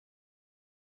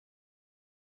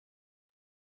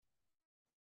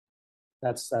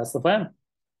that's the plan.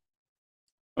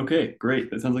 Okay,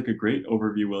 great. That sounds like a great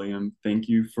overview, William. Thank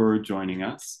you for joining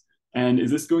us. And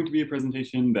is this going to be a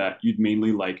presentation that you'd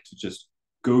mainly like to just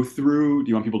go through? Do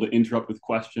you want people to interrupt with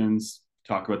questions,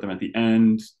 talk about them at the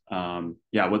end?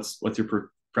 Yeah, what's your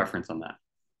preference on that?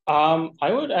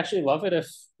 I would actually love it if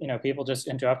people just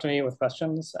interrupt me with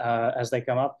questions as they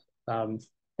come up.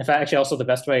 In fact, actually, also the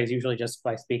best way is usually just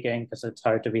by speaking because it's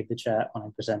hard to read the chat when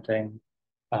I'm presenting.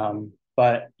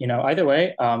 But either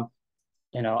way,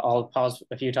 I'll pause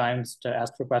a few times to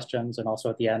ask for questions and also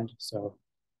at the end. So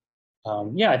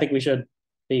yeah, I think we should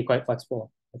be quite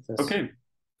flexible with this. Okay,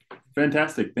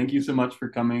 fantastic. Thank you so much for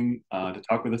coming to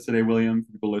talk with us today, William.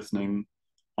 For people listening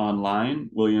online,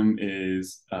 William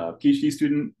is a PhD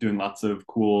student doing lots of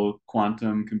cool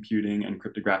quantum computing and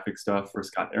cryptographic stuff for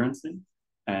Scott Aaronson.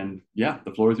 And yeah,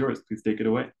 the floor is yours. Please take it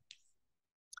away.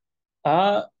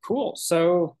 Cool.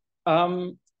 So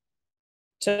to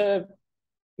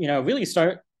really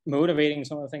start motivating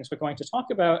some of the things we're going to talk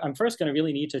about, I'm first going to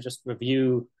really need to just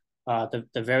review the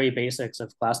very basics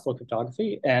of classical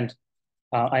cryptography. And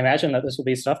I imagine that this will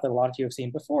be stuff that a lot of you have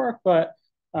seen before, but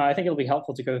I think it'll be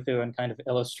helpful to go through and kind of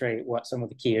illustrate what some of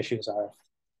the key issues are.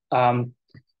 Um,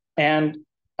 and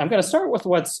I'm going to start with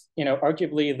what's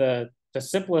arguably the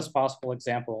simplest possible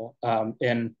example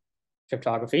in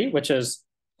cryptography, which is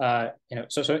so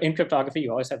in cryptography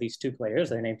you always have these two players.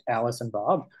 They're named Alice and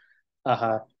Bob.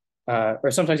 Uh,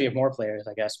 or sometimes you have more players,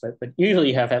 I guess, but usually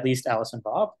you have at least Alice and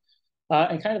Bob.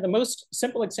 And kind of the most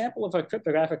simple example of a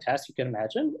cryptographic task you can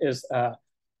imagine is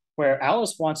where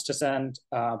Alice wants to send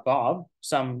Bob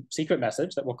some secret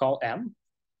message that we'll call M.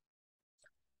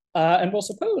 And we'll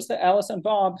suppose that Alice and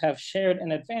Bob have shared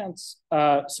in advance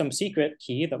some secret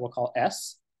key that we'll call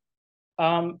S.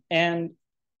 And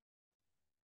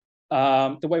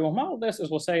the way we'll model this is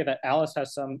we'll say that Alice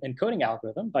has some encoding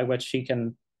algorithm by which she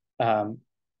can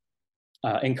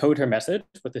encode her message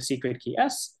with the secret key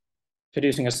S,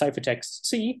 producing a ciphertext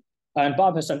C. And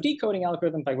Bob has some decoding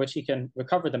algorithm by which he can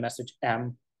recover the message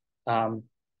M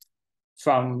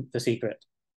from the secret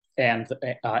and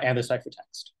the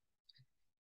ciphertext.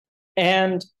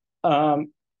 And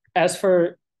as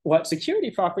for what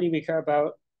security property we care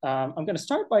about, I'm going to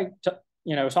start by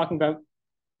talking about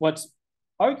what's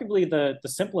arguably the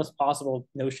simplest possible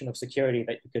notion of security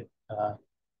that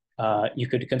you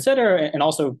could consider, and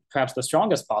also perhaps the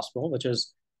strongest possible, which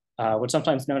is what's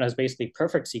sometimes known as basically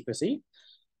perfect secrecy.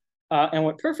 And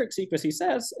what perfect secrecy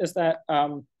says is that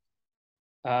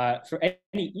for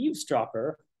any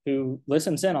eavesdropper who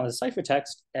listens in on the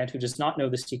ciphertext and who does not know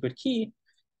the secret key,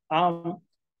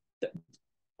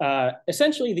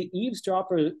 essentially the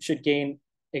eavesdropper should gain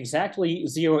exactly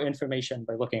zero information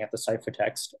by looking at the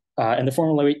ciphertext. And the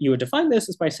formula way you would define this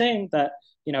is by saying that,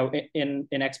 in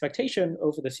expectation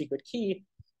over the secret key,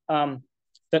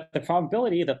 that the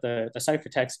probability that the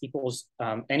ciphertext equals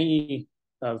any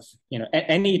of,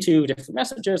 any two different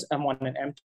messages, M1 and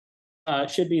M2,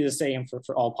 should be the same for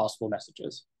all possible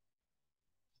messages.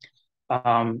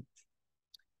 Is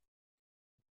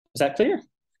that clear?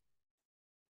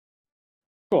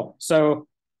 Cool. So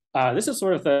this is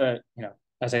sort of the,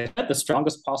 as I said, the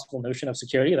strongest possible notion of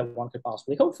security that one could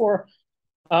possibly hope for.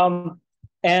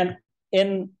 And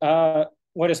in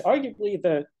what is arguably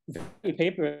the very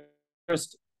paper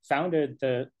first founded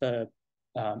the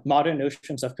modern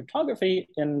notions of cryptography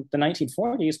in the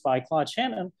 1940s by Claude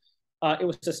Shannon, it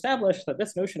was established that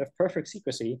this notion of perfect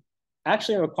secrecy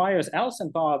actually requires Alice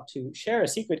and Bob to share a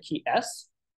secret key S,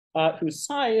 whose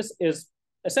size is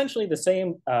essentially the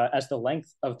same as the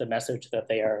length of the message that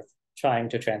they are trying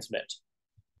to transmit.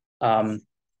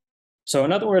 So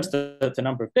in other words, the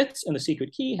number of bits in the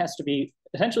secret key has to be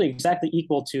essentially exactly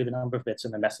equal to the number of bits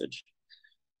in the message.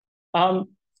 And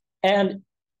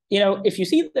if you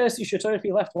see this, you should sort of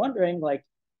be left wondering, like,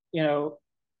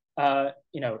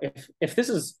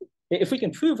 if we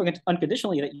can prove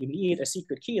unconditionally that you need a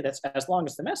secret key that's as long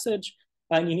as the message,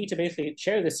 and you need to basically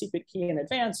share the secret key in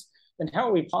advance, then how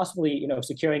are we possibly,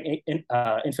 securing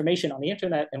information on the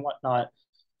internet and whatnot?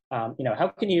 How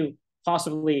can you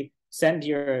possibly send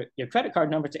your credit card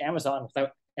number to Amazon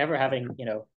without ever having,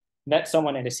 met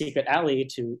someone in a secret alley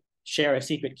to share a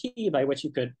secret key by which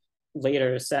you could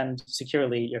later send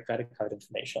securely your credit card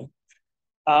information?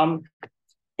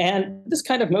 And this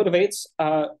kind of motivates,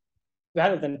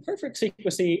 rather than perfect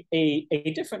secrecy,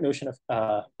 a different notion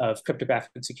of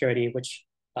cryptographic security, which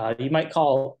you might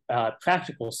call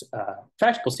practical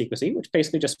secrecy, which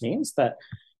basically just means that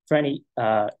for any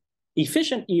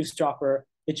efficient eavesdropper,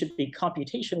 it should be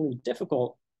computationally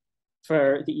difficult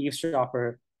for the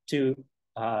eavesdropper to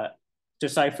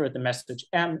decipher the message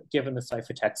M given the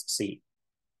ciphertext C.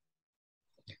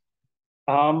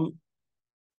 Um,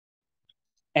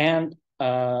 and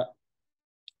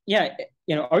yeah,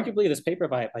 arguably this paper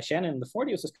by Shannon in the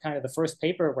 40s was kind of the first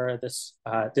paper where this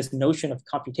notion of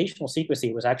computational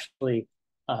secrecy was actually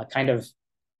kind of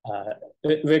uh,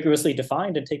 rigorously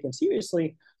defined and taken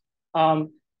seriously.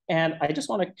 Um, and I just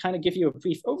want to kind of give you a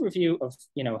brief overview of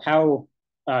how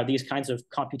these kinds of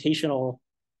computational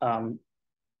um,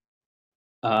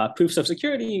 proofs of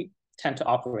security tend to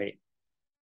operate.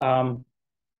 Um,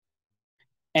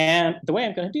 and the way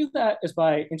I'm going to do that is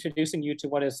by introducing you to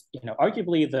what is,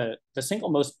 arguably the single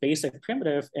most basic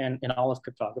primitive in all of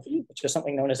cryptography, which is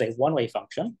something known as a one-way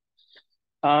function.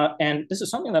 And this is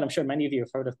something that I'm sure many of you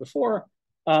have heard of before.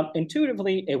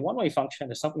 Intuitively, a one-way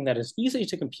function is something that is easy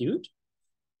to compute.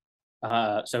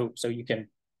 So you can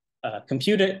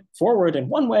compute it forward in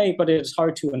one way, but it is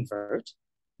hard to invert.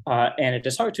 And it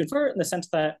is hard to invert in the sense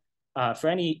that for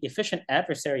any efficient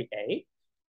adversary A,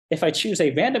 if I choose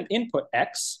a random input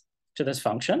x to this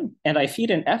function and I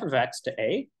feed an f of x to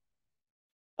A,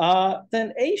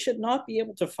 then A should not be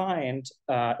able to find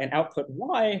an output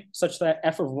y such that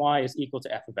f of y is equal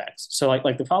to f of x. So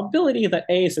like the probability that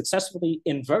A successfully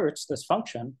inverts this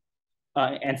function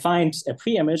and finds a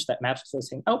preimage that matches the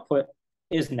same output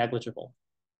is negligible.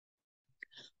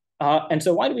 And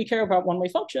so why do we care about one-way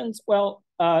functions? Well,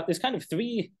 there's kind of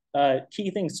three key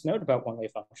things to note about one-way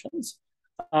functions,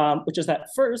 which is that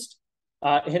first,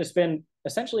 it has been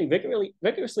essentially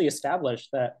rigorously established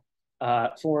that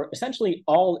for essentially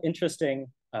all interesting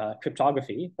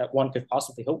cryptography that one could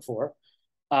possibly hope for,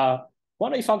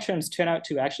 one-way functions turn out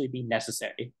to actually be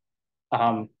necessary.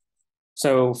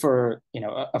 So for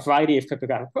a variety of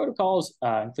cryptographic protocols,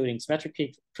 including symmetric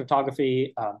key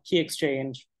cryptography, key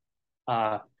exchange,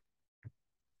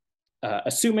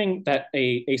 assuming that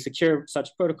a secure such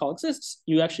protocol exists,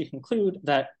 you actually conclude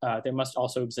that there must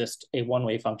also exist a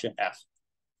one-way function f.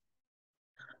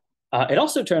 It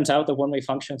also turns out that one-way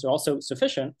functions are also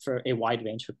sufficient for a wide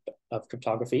range of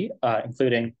cryptography,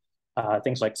 including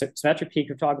things like symmetric key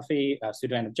cryptography,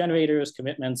 pseudo-random generators,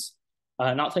 commitments,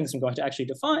 not things I'm going to actually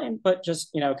define, but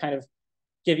just kind of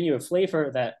giving you a flavor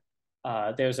that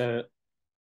there's a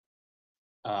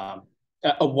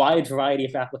wide variety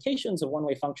of applications of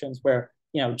one-way functions where,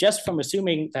 just from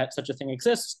assuming that such a thing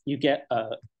exists, you get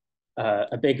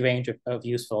a big range of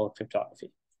useful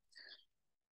cryptography.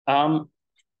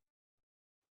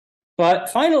 But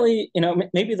finally,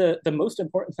 maybe the most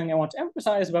important thing I want to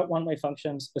emphasize about one-way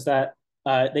functions is that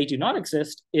they do not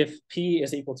exist if P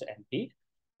is equal to NP.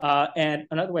 And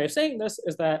another way of saying this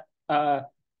is that, no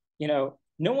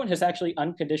one has actually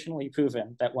unconditionally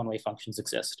proven that one-way functions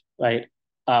exist, right?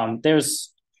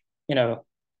 There's, the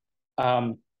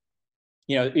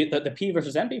P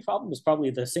versus NP problem is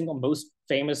probably the single most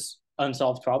famous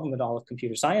unsolved problem in all of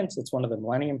computer science. It's one of the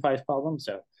Millennium Prize problems.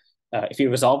 So if you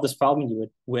resolve this problem, you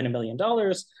would win $1 million.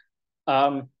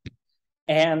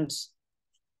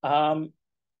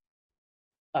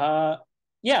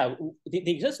 Yeah,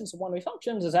 the existence of one-way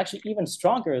functions is actually even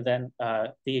stronger than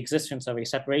the existence of a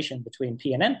separation between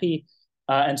P and NP.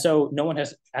 And so no one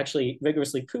has actually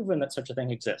rigorously proven that such a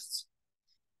thing exists.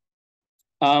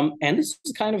 And this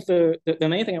is kind of the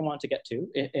main thing I want to get to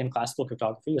in classical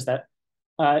cryptography is that,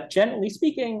 generally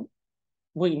speaking,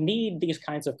 we need these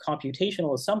kinds of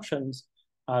computational assumptions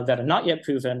that are not yet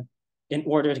proven in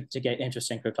order to get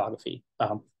interesting cryptography.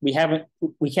 We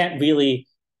can't really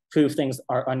prove things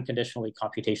are unconditionally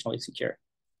computationally secure.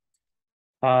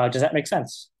 Does that make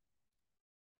sense?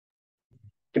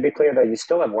 To be clear, though, you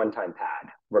still have one-time pad,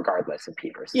 regardless of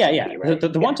P versus NP, right?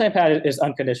 The one-time pad is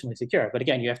unconditionally secure, but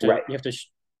again, you have to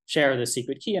share the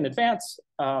secret key in advance.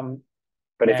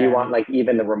 But if you want like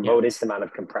even the remotest amount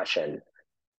of compression,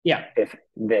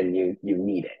 then you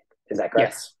need it. Is that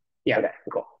correct? Yes. Yeah. Okay.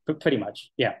 Cool. Pretty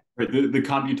much. Yeah. Right. The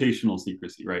computational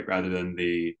secrecy, right, rather than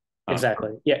the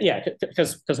exactly. Yeah.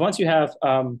 Because once you have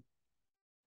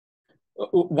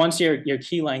once your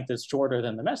key length is shorter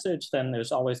than the message, then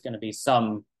there's always going to be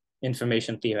some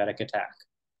information theoretic attack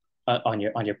on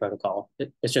your protocol.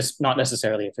 It's just not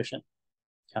necessarily efficient.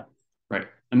 Yeah. Right.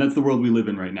 And that's the world we live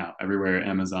in right now. Everywhere,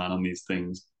 Amazon on these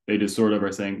things, they just sort of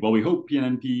are saying, well, we hope P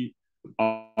and NP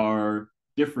are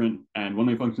different and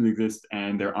one-way functions exist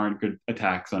and there aren't good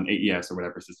attacks on AES or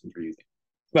whatever systems we're using.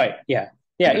 Right. Yeah.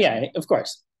 Yeah, of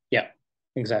course. Yeah,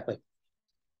 exactly.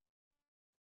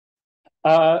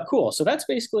 Cool. So that's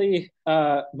basically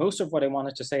most of what I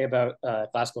wanted to say about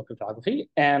classical cryptography.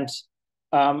 And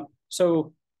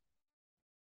so,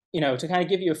 to kind of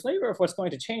give you a flavor of what's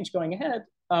going to change going ahead,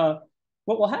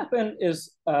 what will happen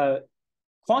is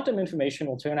quantum information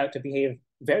will turn out to behave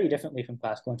very differently from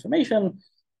classical information.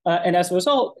 And as a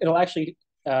result, it'll actually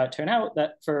turn out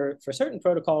that for certain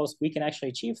protocols, we can actually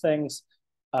achieve things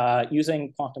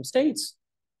using quantum states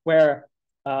where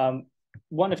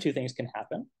one of two things can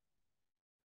happen.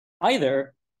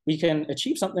 Either we can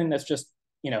achieve something that's just,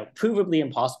 provably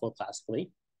impossible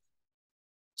classically.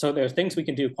 So there's things we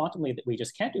can do quantumly that we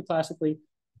just can't do classically.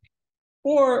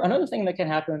 Or another thing that can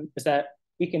happen is that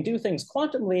we can do things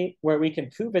quantumly where we can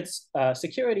prove its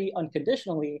security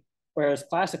unconditionally, whereas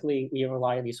classically we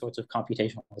rely on these sorts of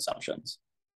computational assumptions.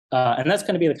 And that's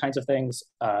going to be the kinds of things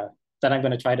that I'm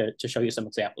going to try to show you some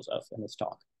examples of in this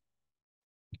talk.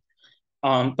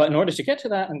 But in order to get to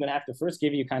that, I'm going to have to first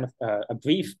give you kind of a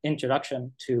brief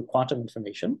introduction to quantum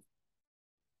information.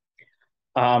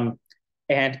 And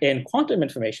in quantum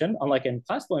information, unlike in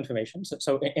classical information,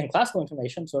 so in classical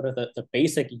information, sort of the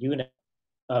basic unit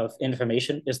of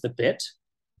information is the bit,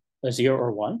 a 0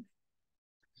 or 1.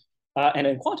 And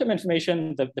in quantum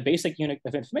information, the basic unit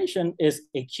of information is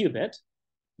a qubit.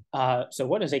 So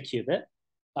what is a qubit?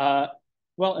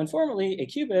 Well, informally, a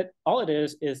qubit, all it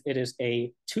is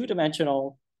a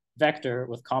two-dimensional vector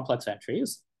with complex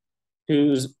entries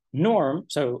whose norm,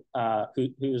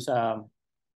 whose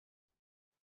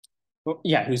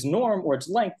norm or its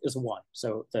length is 1.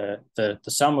 So the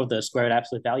sum of the squared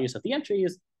absolute values of the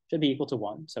entries should be equal to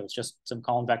 1. So it's just some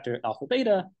column vector alpha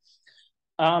beta.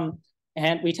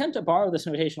 And we tend to borrow this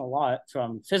notation a lot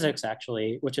from physics,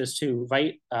 actually, which is to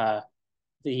write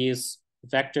these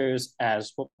vectors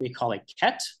as what we call a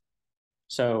ket.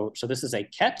 So this is a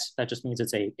ket. That just means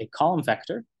it's a column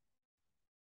vector.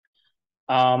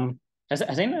 Has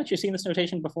anyone actually seen this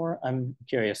notation before? I'm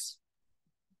curious.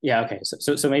 Yeah, okay.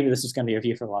 So maybe this is going to be a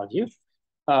review for a lot of you.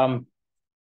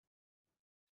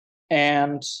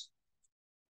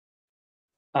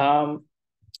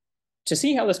 To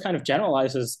see how this kind of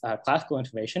generalizes classical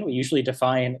information, we usually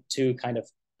define two kind of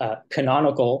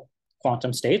canonical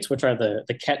quantum states, which are the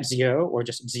ket 0 or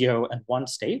just 0 and 1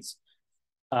 states.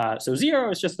 So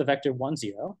 0 is just the vector 1,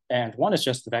 0, and 1 is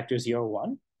just the vector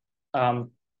 0,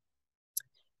 1.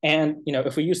 And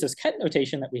if we use this ket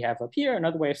notation that we have up here,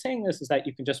 another way of saying this is that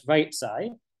you can just write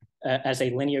psi as a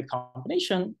linear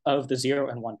combination of the 0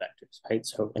 and 1 vectors, right?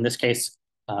 So in this case,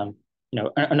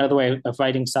 another way of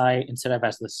writing psi, instead of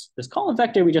as this column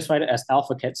vector, we just write it as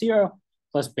alpha ket 0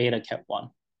 plus beta ket 1.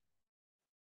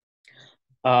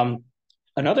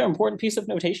 Another important piece of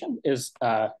notation is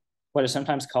what is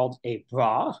sometimes called a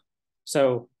bra.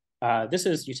 So this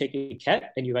is, you take a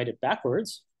ket and you write it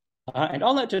backwards. And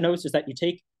all that denotes is that you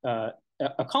take a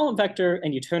column vector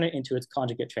and you turn it into its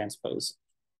conjugate transpose.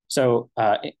 So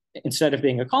instead of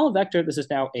being a column vector, this is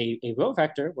now a row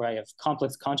vector where I have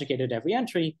complex conjugated every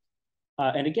entry.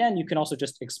 And again, you can also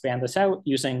just expand this out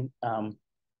using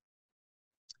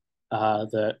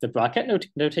the bracket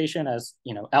notation as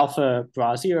alpha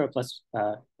bra 0 plus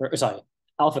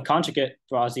alpha conjugate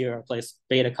bra 0 plus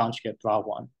beta conjugate bra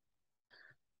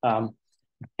 1.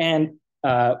 And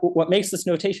what makes this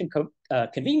notation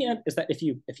convenient is that if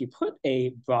you put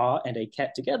a bra and a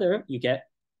ket together, you get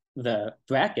the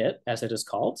bracket, as it is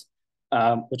called,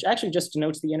 which actually just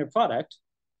denotes the inner product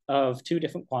of two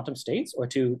different quantum states or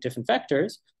two different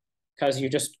vectors, because you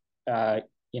just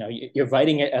you're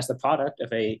writing it as the product of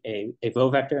a row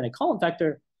vector and a column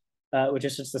vector, which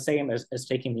is just the same as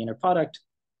taking the inner product,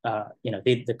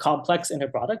 the complex inner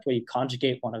product where you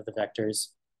conjugate one of the vectors,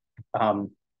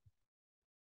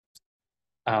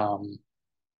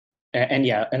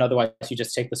 and otherwise you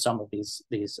just take the sum of these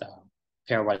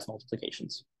pairwise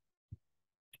multiplications.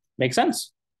 Make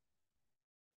sense?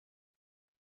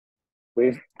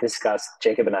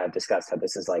 Jacob and I have discussed how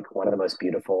this is like one of the most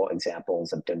beautiful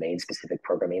examples of domain-specific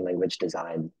programming language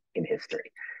design in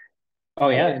history. Oh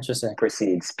yeah, interesting.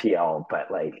 Precedes PL, but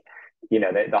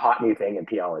the hot new thing in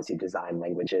PL is you design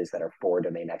languages that are for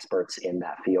domain experts in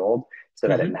that field so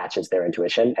that it matches their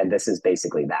intuition. And this is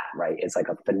basically that, right? It's like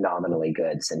a phenomenally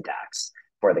good syntax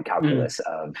for the calculus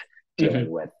of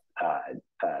dealing with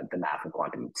the math of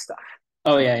quantum stuff.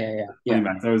 Oh yeah.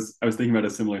 I was thinking about a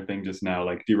similar thing just now,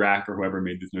 like Dirac or whoever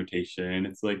made this notation.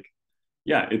 It's like,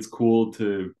 yeah, it's cool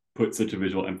to put such a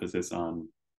visual emphasis on,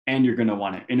 and you're going to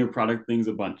want to inner product things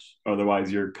a bunch.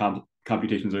 Otherwise, your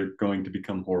computations are going to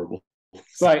become horrible.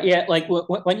 Right. Yeah. Like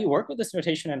when you work with this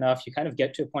notation enough, you kind of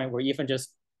get to a point where even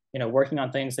just working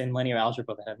on things in linear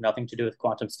algebra that have nothing to do with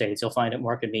quantum states, you'll find it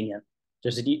more convenient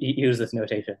just to use this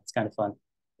notation. It's kind of fun.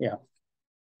 Yeah.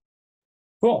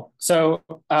 Cool. So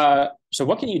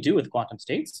what can you do with quantum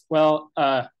states? Well,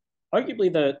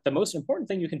 arguably the most important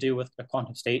thing you can do with a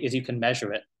quantum state is you can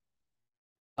measure it.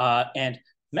 And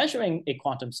measuring a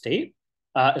quantum state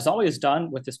is always done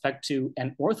with respect to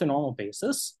an orthonormal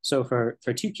basis. So for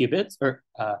 2 qubits, or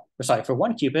sorry, for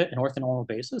 1 qubit, an orthonormal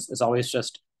basis is always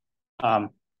just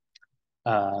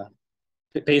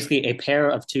basically a pair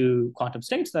of 2 quantum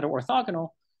states that are orthogonal.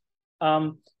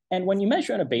 And when you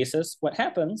measure in a basis, what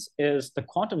happens is the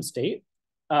quantum state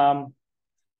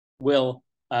will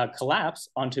collapse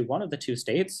onto one of the 2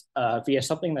 states via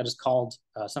something that is called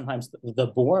sometimes the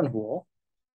Born rule,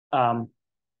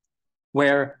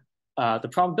 where the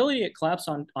probability it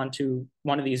collapses onto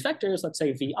one of these vectors, let's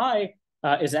say vi,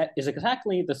 is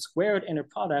exactly the squared inner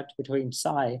product between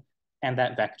psi and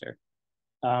that vector.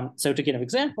 So to give an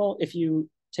example, if you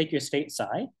take your state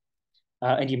psi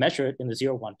and you measure it in the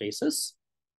 0-1 basis,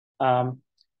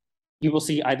 you will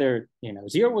see either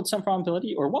 0 with some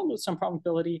probability or 1 with some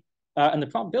probability. And the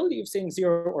probability of seeing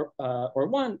 0 or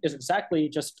 1 is exactly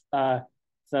just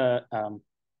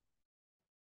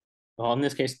well, in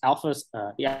this case, alpha,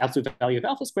 the absolute value of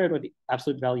alpha squared or the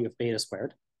absolute value of beta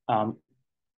squared. I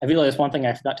realized one thing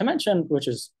I forgot to mention, which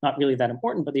is not really that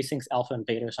important, but these things, alpha and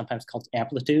beta, are sometimes called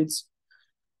amplitudes.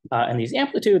 And these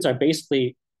amplitudes are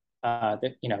basically,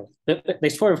 they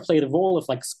sort of play the role of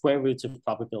like square roots of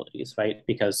probabilities, right?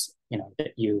 Because,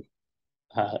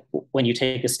 when you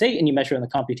take a state and you measure in the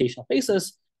computational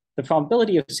basis, the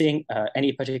probability of seeing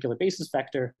any particular basis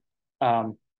vector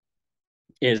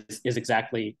is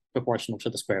exactly proportional to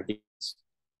the square of these.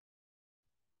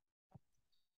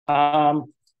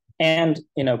 And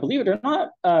believe it or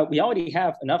not, we already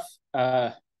have enough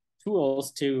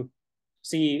tools to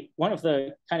see one of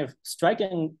the kind of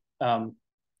striking, well,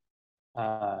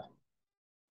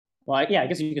 yeah, I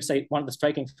guess you could say one of the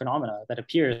striking phenomena that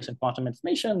appears in quantum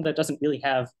information that doesn't really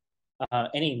have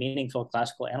any meaningful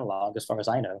classical analog, as far as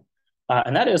I know,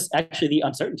 and that is actually the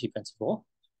uncertainty principle.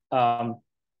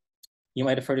 You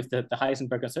might have heard of the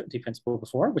Heisenberg uncertainty principle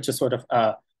before, which is sort of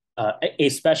a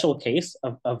special case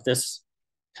of this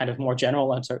kind of more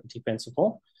general uncertainty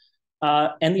principle.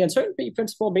 And the uncertainty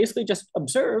principle basically just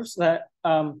observes that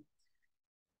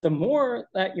the more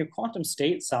that your quantum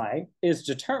state psi is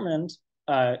determined,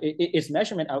 its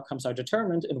measurement outcomes are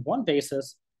determined in one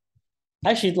basis,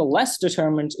 actually the less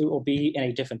determined it will be in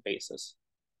a different basis.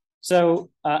 So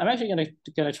I'm actually going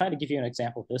to try to give you an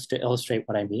example of this to illustrate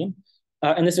what I mean.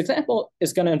 And this example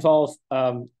is going to involve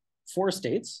 4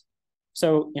 states.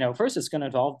 So first it's going to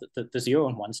involve the 0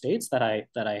 and 1 states that I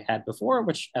had before,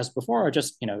 which as before are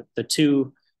just the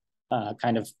 2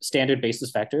 kind of standard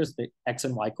basis vectors, the x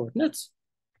and y coordinates.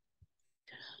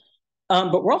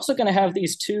 But we're also going to have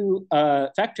these 2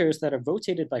 vectors that are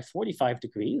rotated by 45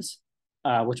 degrees,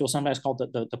 which we'll sometimes call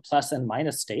the plus and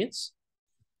minus states,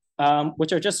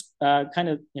 which are just kind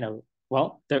of,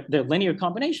 well, they're linear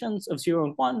combinations of 0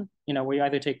 and 1, where you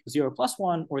either take 0 plus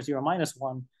 1 or 0 minus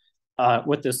 1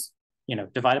 with this,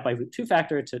 divided by root 2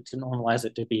 factor to normalize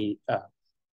it to be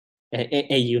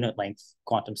a unit length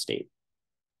quantum state.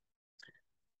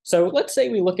 So let's say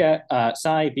we look at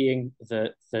psi being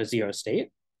the 0 state.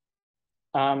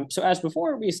 So as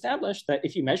before, we established that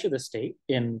if you measure the state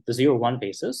in the 0-1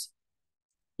 basis,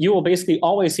 you will basically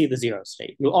always see the 0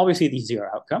 state. You'll always see the 0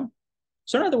 outcome.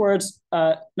 So in other words,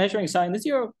 measuring psi in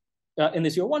the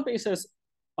 0-1 basis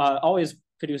always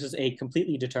produces a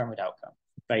completely determined outcome,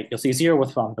 right? You'll see 0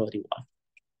 with probability 1.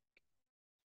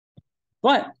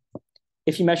 But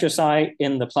if you measure psi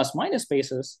in the plus-minus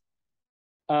basis,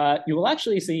 you will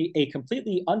actually see a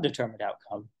completely undetermined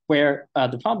outcome, where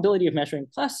the probability of measuring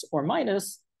plus or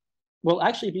minus will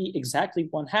actually be exactly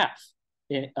 1/2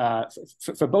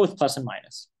 for both plus and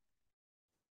minus.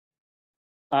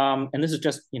 And this is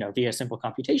just via simple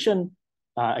computation.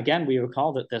 Again, we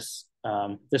recall that this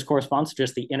corresponds to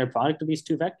just the inner product of these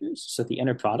 2 vectors. So the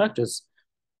inner product is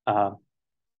of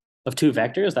 2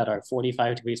 vectors that are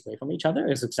 45 degrees away from each other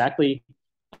is exactly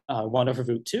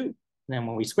 1/√2. And then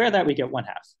when we square that, we get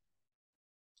 1/2.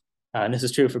 And this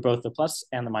is true for both the plus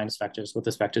and the minus vectors with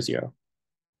respect to 0.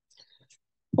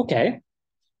 Okay.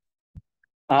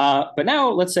 But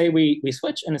now let's say we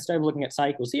switch, and instead of looking at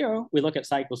psi equals 0, we look at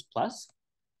psi equals plus.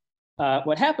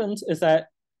 What happens is that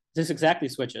this exactly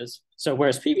switches. So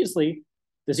whereas previously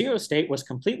the 0 state was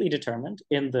completely determined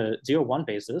in the 0-1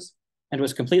 basis and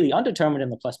was completely undetermined in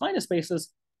the plus-minus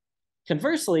basis,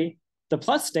 conversely, the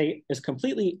plus state is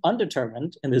completely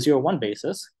undetermined in the 0-1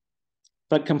 basis,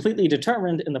 but completely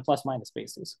determined in the plus-minus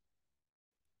basis.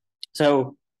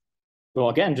 So, well,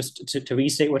 again, just to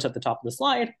restate what's at the top of the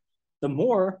slide, the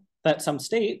more that some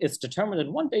state is determined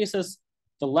in one basis,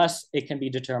 the less it can be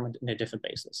determined in a different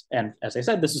basis. And as I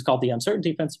said, this is called the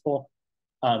uncertainty principle.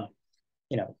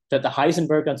 That the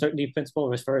Heisenberg uncertainty principle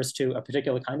refers to a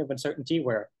particular kind of uncertainty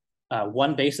where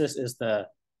one basis is the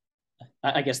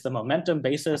I guess, the momentum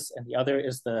basis, and the other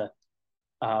is the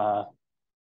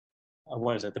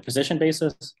what is it? The position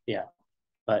basis. Yeah,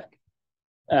 but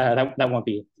that won't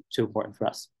be too important for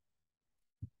us.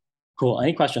 Cool.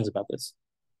 Any questions about this?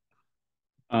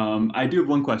 I do have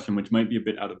one question, which might be a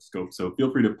bit out of scope, so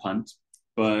feel free to punt.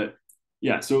 But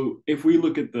yeah, so if we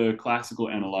look at the classical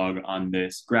analog on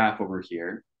this graph over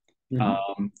here,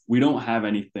 we don't have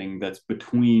anything that's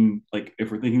between, like, if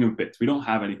we're thinking of bits, we don't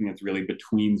have anything that's really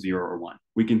between 0 or 1.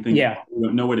 We can think, we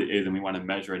don't know what it is, and we want to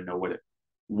measure and know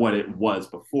what it was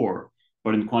before.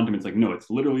 But in quantum, it's like, no, it's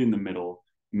literally in the middle.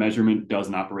 Measurement does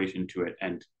an operation to it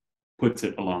and puts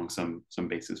it along some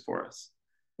basis for us.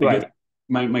 I guess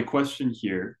my question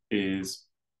here is,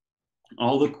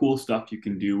 all the cool stuff you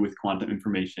can do with quantum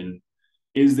information,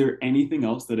 is there anything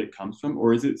else that it comes from,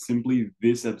 or is it simply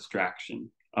this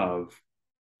abstraction of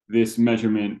this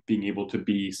measurement being able to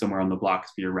be somewhere on the Bloch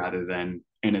sphere rather than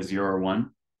in a 0 or 1?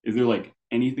 Is there like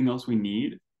anything else we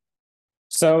need?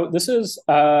 So this is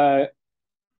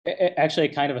actually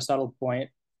kind of a subtle point,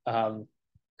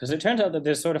 because it turns out that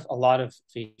there's sort of a lot of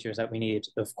features that we need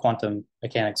of quantum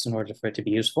mechanics in order for it to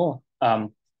be useful.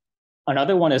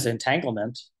 Another one is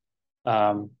entanglement,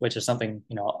 which is something,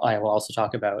 you know, I will also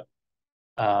talk about.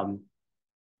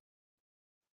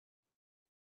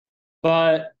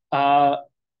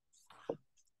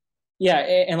 Yeah,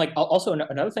 and like also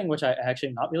another thing which I actually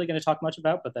am not really going to talk much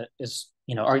about, but that is,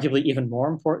 you know, arguably even more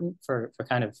important for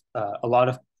kind of a lot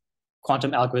of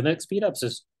quantum algorithmic speedups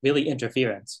is really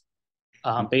interference.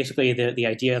 Basically, the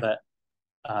idea that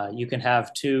you can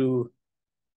have two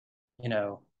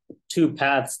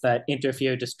paths that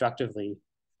interfere destructively,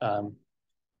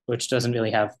 which doesn't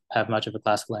really have much of a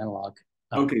classical analog.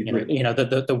 Okay, great.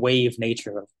 The wave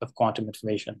nature of quantum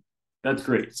information. That's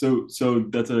great. So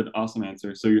that's an awesome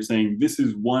answer. So you're saying this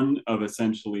is one of,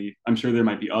 essentially, I'm sure there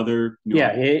might be other.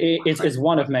 Yeah, it's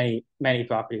one of many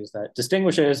properties that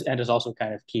distinguishes and is also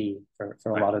kind of key for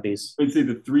a lot of these. I'd say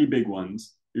the three big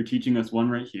ones. You're teaching us one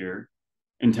right here,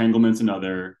 entanglement's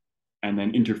another, and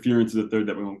then interference is a third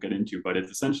that we won't get into. But it's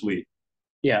essentially,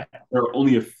 yeah, there are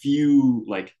only a few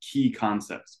like key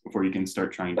concepts before you can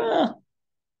start trying to.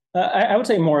 I would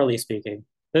say, morally speaking,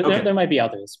 there might be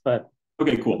others, but.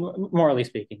 Okay, cool. Morally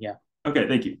speaking, yeah. Okay,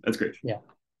 thank you. That's great. Yeah.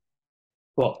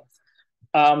 Cool.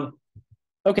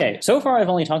 Okay, so far I've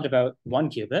only talked about one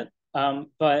qubit,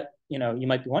 but you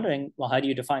might be wondering, well, how do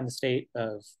you define the state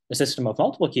of a system of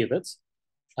multiple qubits?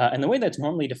 And the way that's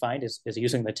normally defined is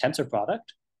using the tensor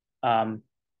product.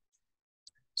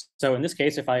 So in this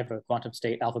case, if I have a quantum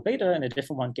state alpha beta and a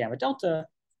different one gamma delta,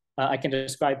 I can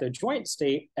describe their joint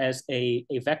state as a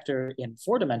vector in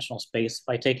 4-dimensional space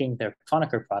by taking their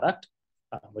Kronecker product,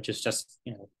 which is just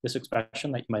this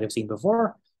expression that you might have seen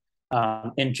before.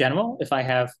 In general, if I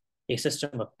have a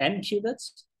system of n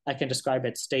qubits, I can describe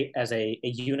its state as a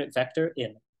unit vector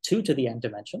in 2 to the n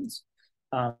dimensions.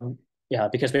 Yeah,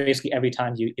 because basically every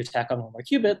time you tack on one more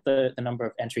qubit, the number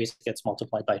of entries gets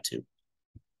multiplied by 2.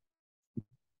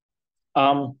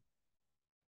 One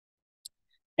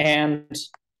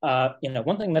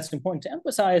thing that's important to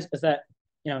emphasize is that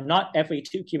not every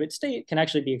 2-qubit state can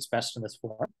actually be expressed in this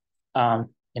form.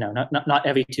 Not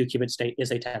every 2-qubit state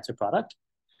is a tensor product,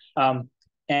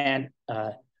 and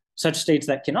such states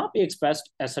that cannot be expressed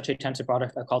as such a tensor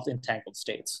product are called entangled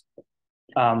states.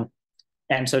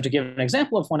 And so, to give an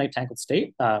example of one entangled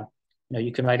state,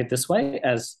 you can write it this way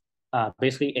as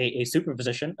basically a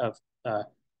superposition of the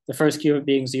first qubit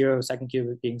being 0, second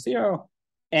qubit being 0,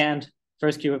 and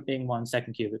first qubit being 1,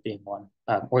 second qubit being 1,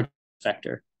 or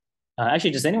vector.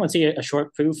 Actually, does anyone see a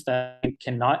short proof that you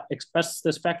cannot express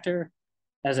this vector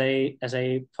as a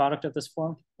product of this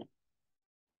form?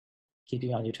 Keep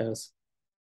you on your toes.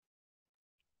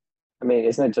 I mean,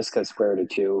 isn't it just because square root of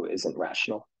 2 isn't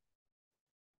rational?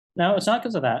 No, it's not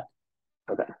because of that.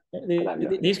 Okay.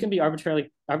 These can be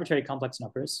arbitrary complex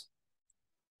numbers.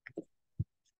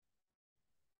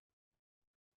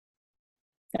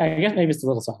 I guess maybe it's a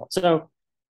little subtle. So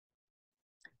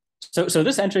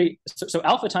this entry, so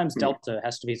alpha times delta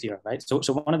has to be 0, right? So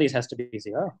one of these has to be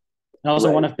 0. And also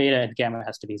one of beta and gamma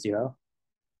has to be 0.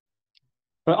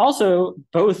 But also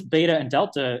both beta and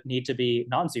delta need to be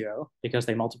non-zero because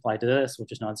they multiply to this,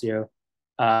 which is non-zero.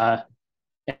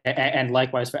 And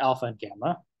likewise for alpha and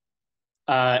gamma.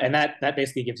 And that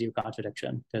basically gives you a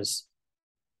contradiction because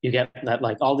you get that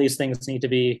like all these things need to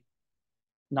be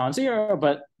non-zero,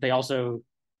 but they also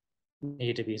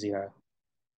need to be 0.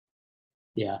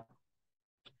 Yeah,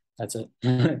 that's it.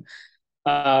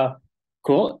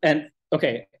 Cool. And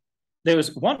okay, there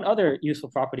was one other useful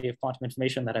property of quantum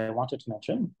information that I wanted to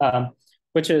mention,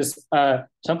 which is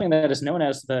something that is known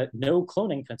as the no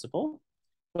cloning principle.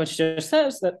 which just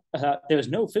says that there's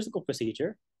no physical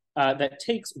procedure that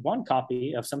takes one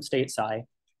copy of some state psi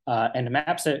and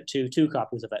maps it to two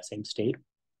copies of that same state.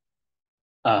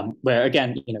 Where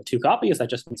again, two copies, that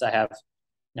just means I have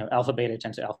alpha beta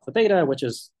tensor alpha beta, which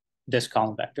is this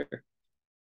column vector.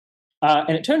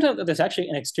 And it turns out that there's actually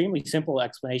an extremely simple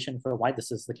explanation for why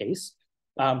this is the case.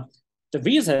 The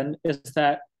reason is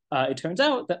that it turns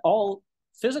out that all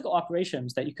physical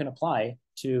operations that you can apply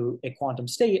to a quantum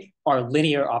state are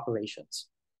linear operations.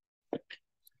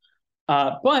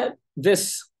 But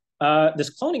this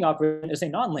cloning operation is a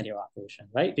nonlinear operation,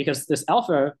 right? Because this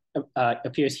alpha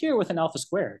appears here with an alpha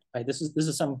squared, right? This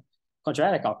is some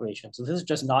quadratic operation, so this is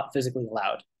just not physically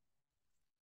allowed.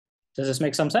 Does this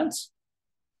make some sense?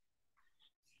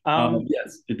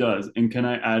 Yes, it does. And can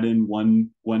I add in one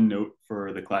note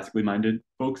for the classically minded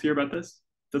folks here about this?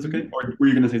 That's okay? Or were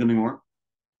you going to say something more?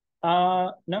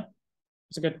 No,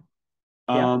 it's good.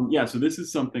 Yeah, so this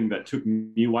is something that took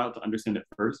me a while to understand at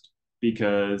first,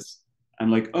 because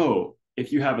I'm like, oh,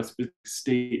 if you have a specific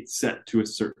state set to a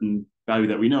certain value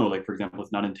that we know, like for example,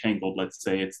 it's not entangled, let's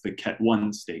say it's the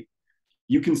ket1 state,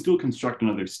 you can still construct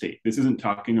another state. This isn't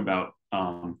talking about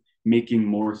making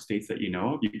more states that you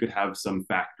know of. You could have some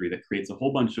factory that creates a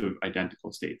whole bunch of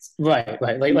identical states. Right.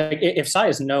 Like if psi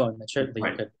is known, then certainly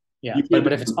right. You could, yeah.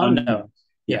 But if it's unknown,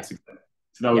 yes, exactly.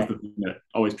 So that was the thing that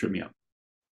always tripped me up.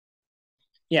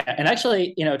 Yeah, and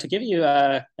actually, to give you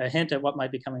a hint at what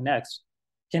might be coming next,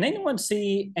 can anyone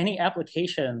see any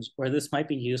applications where this might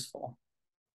be useful?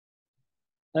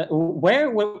 Where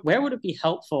would it be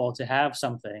helpful to have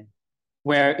something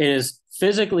where it is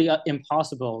physically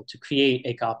impossible to create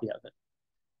a copy of it?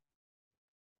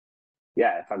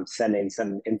 Yeah, if I'm sending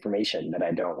some information that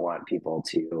I don't want people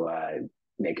to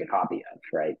make a copy of,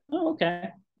 right? Oh, okay.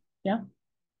 Yeah.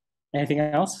 Anything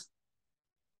else?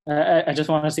 I just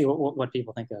want to see what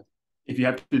people think of. If you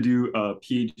have to do a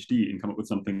PhD and come up with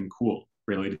something cool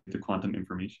related to quantum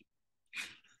information.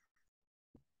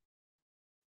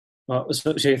 Well,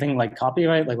 so you think like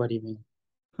copyright? Like, what do you mean?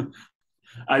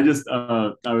 I was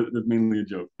mainly a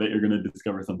joke that you're going to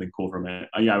discover something cool from it.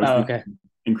 Yeah, I was thinking okay.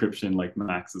 Encryption like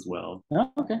Max as well.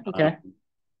 Oh, okay.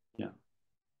 Yeah.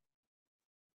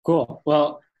 Cool.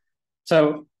 Well,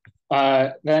 so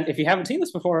then if you haven't seen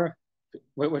this before,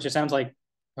 which it sounds like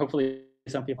hopefully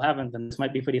some people haven't, then this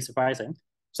might be pretty surprising.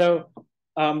 So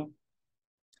in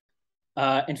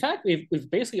fact, we've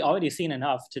basically already seen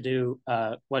enough to do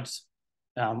what's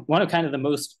one of kind of the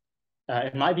most,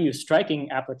 in my view,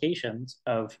 striking applications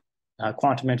of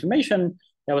quantum information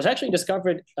that was actually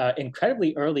discovered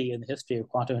incredibly early in the history of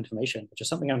quantum information, which is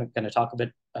something I'm going to talk a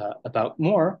bit about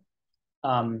more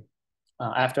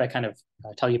after I kind of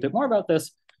tell you a bit more about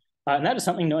this. And that is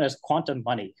something known as quantum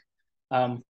money.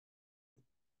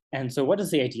 And so what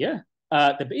is the idea?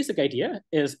 The basic idea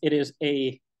is it is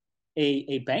a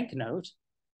banknote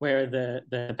where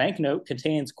the banknote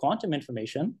contains quantum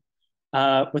information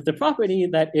with the property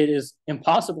that it is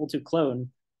impossible to clone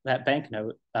that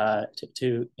banknote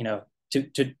to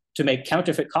make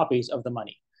counterfeit copies of the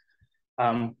money.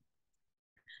 And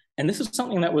this is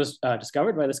something that was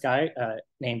discovered by this guy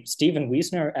named Stephen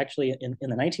Wiesner, actually in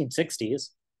the 1960s.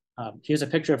 Here's a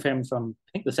picture of him from,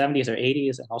 I think, the 70s or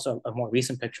 80s, and also a more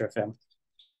recent picture of him.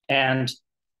 And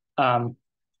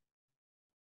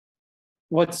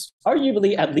what's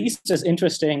arguably at least as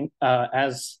interesting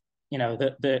as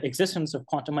the existence of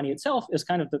quantum money itself is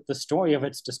kind of the story of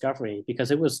its discovery, because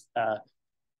it was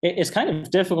it's kind of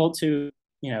difficult to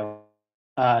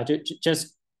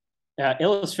just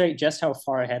illustrate just how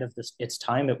far ahead of its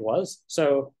time it was.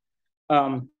 So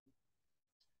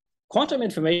quantum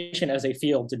information as a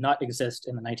field did not exist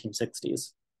in the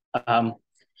 1960s.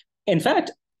 In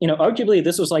fact, arguably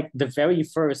this was like the very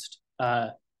first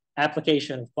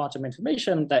application of quantum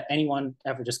information that anyone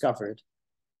ever discovered.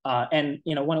 And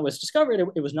when it was discovered,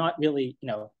 it was not really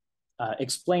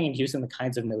explained using the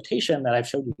kinds of notation that I've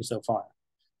showed you so far,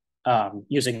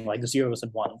 using like zeros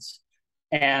and ones.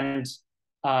 And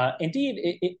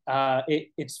indeed, I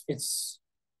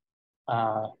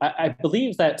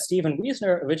believe that Stephen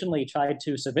Wiesner originally tried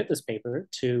to submit this paper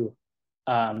to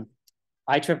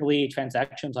IEEE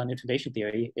Transactions on Information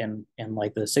Theory in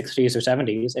like the 60s or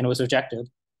 70s, and it was rejected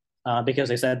because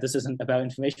they said, this isn't about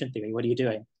information theory. What are you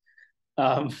doing?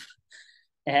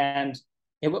 And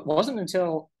it wasn't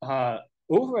until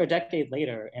over a decade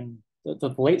later, in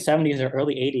the late 70s or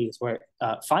early 80s, where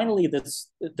finally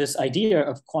this idea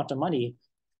of quantum money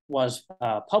was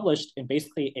published in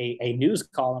basically a news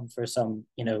column for some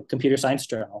computer science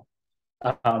journal.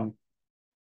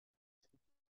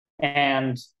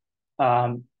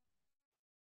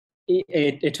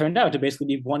 it turned out to basically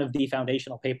be one of the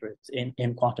foundational papers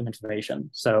in quantum information.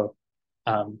 So,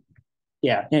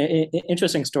 yeah,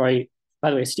 interesting story. By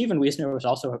the way, Stephen Wiesner was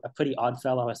also a pretty odd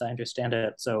fellow, as I understand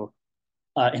it. So,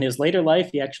 in his later life,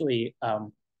 he actually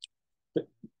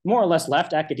more or less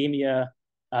left academia.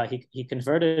 He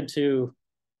converted to,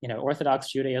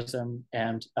 Orthodox Judaism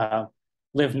and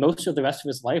lived most of the rest of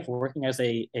his life working as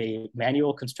a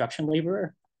manual construction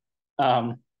laborer.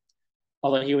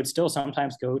 Although he would still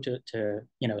sometimes go to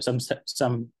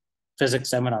some physics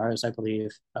seminars, I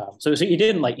believe. So he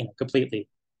didn't completely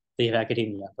leave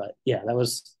academia, but yeah, that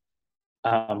was.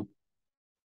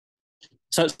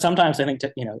 So sometimes I think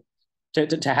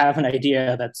to have an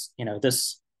idea that's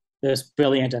this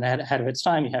brilliant and ahead of its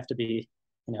time, you have to be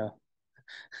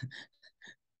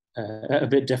a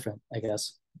bit different, I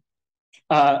guess.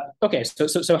 Okay,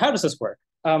 so how does this work?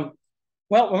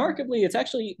 Well, remarkably, it's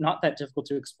actually not that difficult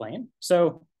to explain.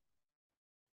 So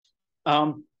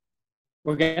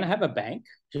we're going to have a bank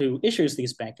who issues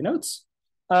these banknotes.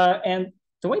 And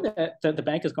the way that the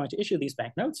bank is going to issue these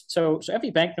banknotes, so every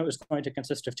banknote is going to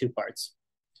consist of two parts.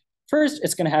 First,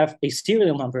 it's going to have a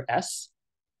serial number S,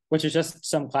 which is just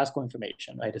some classical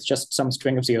information, right? It's just some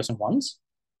string of zeros and ones.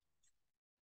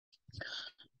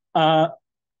 And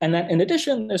then in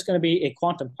addition, there's going to be a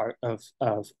quantum part of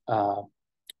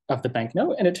the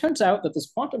banknote. And it turns out that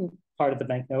this quantum part of the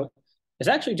banknote is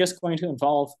actually just going to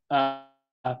involve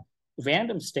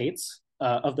random states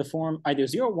of the form either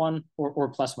 0, 1, or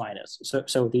plus minus.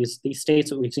 So these states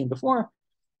that we've seen before,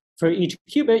 for each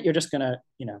qubit, you're just going to,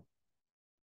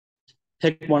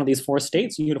 pick one of these 4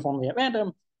 states uniformly at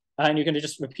random, and you're going to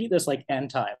just repeat this like n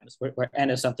times, where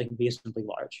n is something reasonably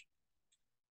large.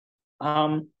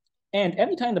 And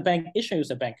every time the bank issues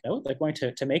a banknote, they're going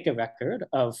to make a record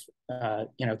of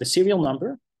the serial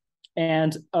number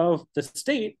and of the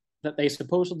state that they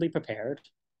supposedly prepared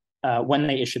when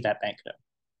they issued that banknote.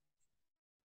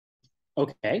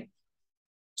 Okay,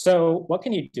 so what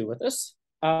can you do with this?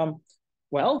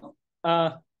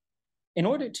 In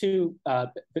order to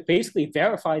basically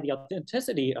verify the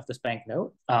authenticity of this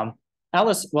banknote,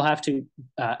 Alice will have to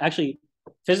actually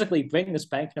physically bring this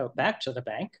banknote back to the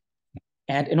bank.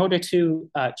 And in order to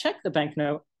check the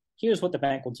banknote, here's what the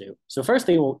bank will do. So first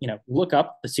they will, look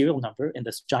up the serial number in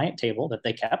this giant table that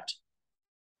they kept.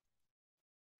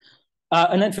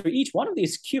 And then for each one of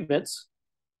these qubits,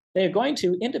 they're going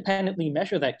to independently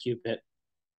measure that qubit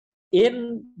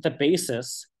in the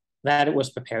basis that it was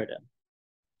prepared in.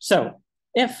 So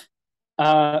if,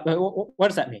 what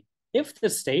does that mean? If the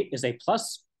state is a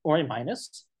plus or a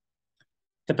minus,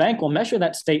 the bank will measure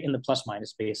that state in the plus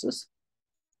minus basis.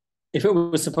 If it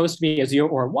was supposed to be a 0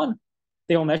 or a 1,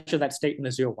 they will measure that state in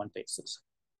the 0, 1 basis.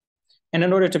 And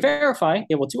in order to verify,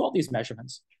 they will do all these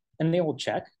measurements, and they will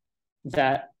check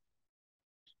that,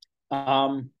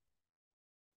 what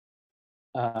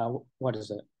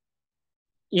is it?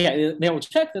 Yeah, they will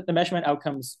check that the measurement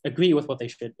outcomes agree with what they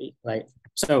should be, right?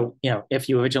 So, if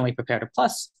you originally prepared a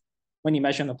plus, when you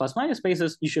measure in the plus minus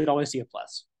basis, you should always see a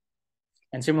plus.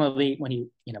 And similarly, when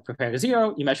you prepare a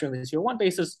 0, you measure in the 0, 1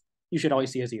 basis, you should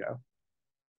always see a 0.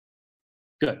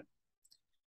 Good.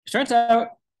 It turns out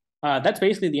that's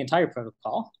basically the entire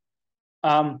protocol.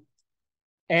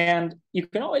 And you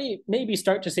can already maybe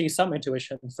start to see some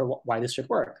intuition for why this should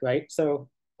work, right? So,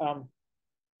 on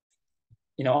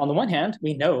the one hand,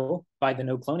 we know by the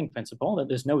no cloning principle that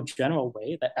there's no general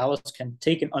way that Alice can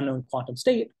take an unknown quantum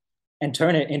state and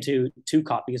turn it into 2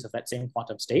 copies of that same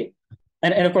quantum state.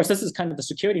 And of course, this is kind of the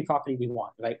security property we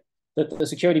want, right? The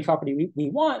security property we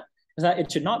want is that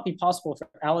it should not be possible for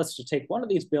Alice to take one of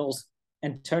these bills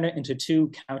and turn it into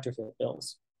 2 counterfeit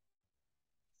bills.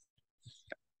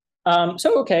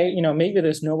 So, okay, maybe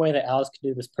there's no way that Alice could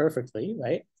do this perfectly,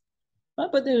 right?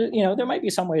 But there might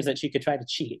be some ways that she could try to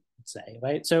cheat, let's say,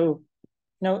 right? So,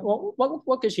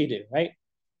 what could she do, right?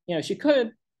 She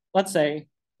could, let's say,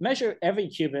 measure every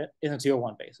qubit in a 0,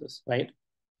 1 basis, right?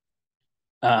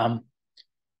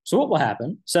 So what will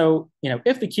happen? So,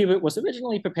 if the qubit was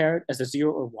originally prepared as a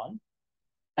 0 or 1,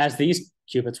 as these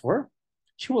qubits were,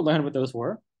 she will learn what those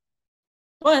were.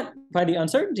 But by the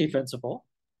uncertainty principle,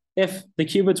 if the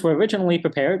qubits were originally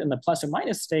prepared in the plus or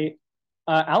minus state,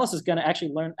 Alice is going to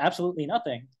actually learn absolutely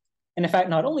nothing. And in fact,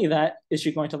 not only that is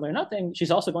she going to learn nothing,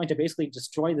 she's also going to basically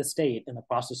destroy the state in the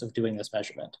process of doing this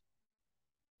measurement.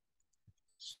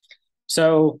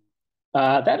 So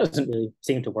that doesn't really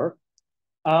seem to work.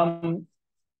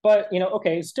 But,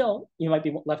 okay, still, you might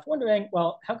be left wondering,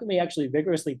 well, how can we actually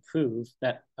vigorously prove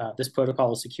that this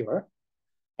protocol is secure?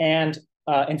 And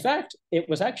in fact, it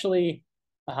was actually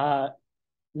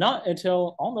not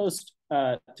until almost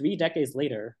 3 decades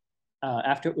later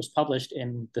after it was published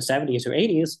in the 70s or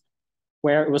 80s,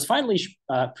 where it was finally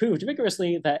proved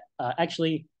vigorously that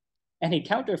actually any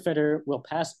counterfeiter will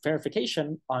pass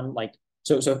verification on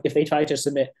so if they try to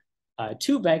submit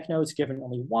 2 banknotes given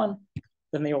only 1,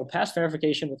 then they will pass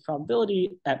verification with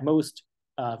probability at most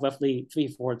roughly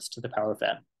 3/4 to the power of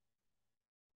n.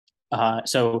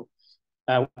 So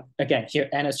again, here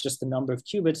n is just the number of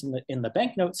qubits in the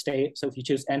banknote state. So if you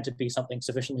choose n to be something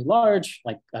sufficiently large,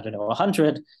 like I don't know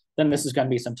 100, then this is going to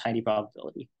be some tiny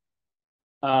probability.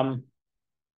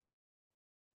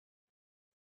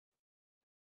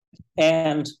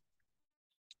 And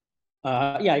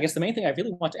yeah, I guess the main thing I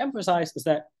really want to emphasize is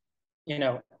that,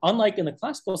 unlike in the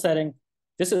classical setting,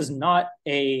 this is not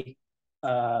a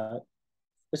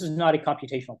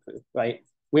computational proof, right?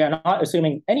 We are not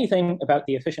assuming anything about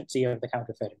the efficiency of the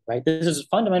counterfeiting, right? This is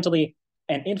fundamentally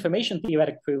an information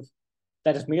theoretic proof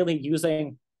that is merely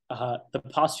using the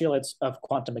postulates of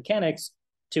quantum mechanics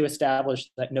to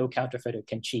establish that no counterfeiter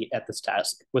can cheat at this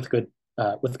task with good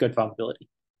probability.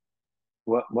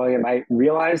 Well, William, I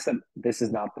realize that this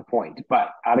is not the point,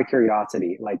 but out of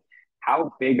curiosity, like,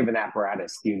 how big of an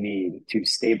apparatus do you need to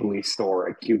stably store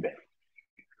a qubit?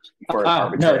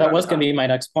 No, that was going to be my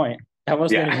next point. Going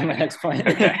to be my next point,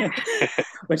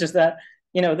 which is that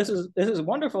this is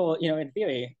wonderful, in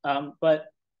theory, but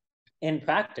in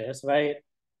practice, right?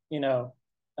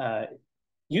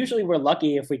 Usually we're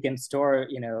lucky if we can store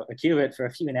a qubit for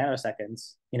a few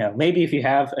nanoseconds. Maybe if you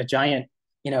have a giant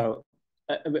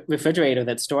refrigerator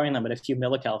that's storing them at a few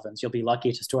millikelvins, you'll be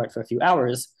lucky to store it for a few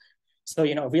hours. So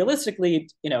realistically,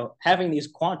 having these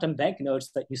quantum banknotes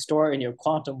that you store in your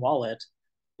quantum wallet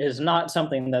is not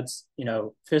something that's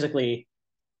physically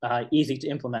easy to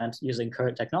implement using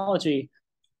current technology,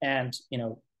 and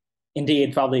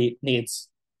indeed probably needs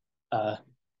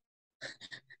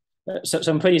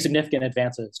some pretty significant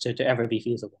advances to ever be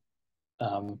feasible.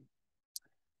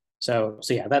 So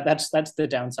yeah, that's the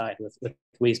downside with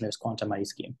Wiesner's quantum money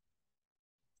scheme.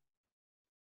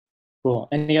 Cool.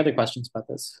 Any other questions about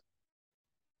this?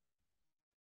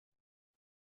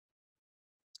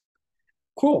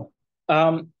 Cool.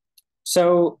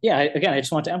 So yeah, again, I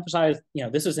just want to emphasize,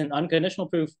 this is an unconditional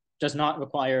proof, does not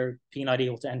require p not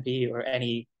equal to np or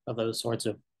any of those sorts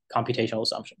of computational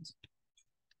assumptions.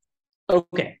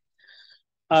 Okay.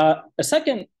 A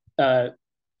second,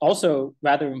 also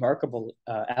rather remarkable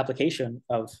application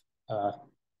of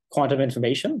quantum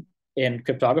information in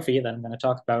cryptography that I'm going to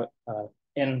talk about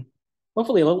in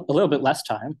hopefully a little bit less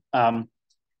time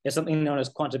is something known as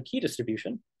quantum key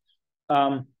distribution.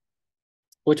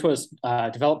 Which was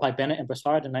developed by Bennett and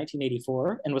Broussard in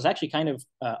 1984 and was actually kind of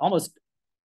almost,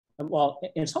 well,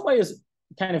 in some ways,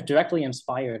 kind of directly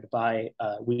inspired by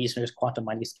Wiesner's quantum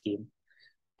money scheme.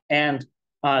 And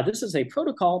this is a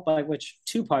protocol by which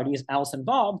 2 parties, Alice and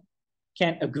Bob,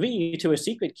 can agree to a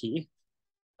secret key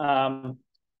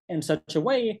in such a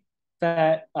way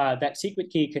that that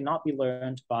secret key cannot be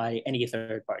learned by any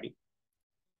third party.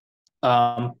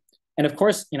 And of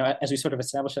course, as we sort of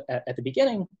established at the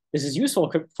beginning, this is useful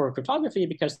for cryptography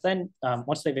because then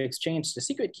once they've exchanged the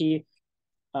secret key,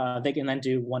 they can then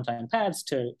do one-time pads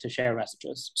to share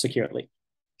messages securely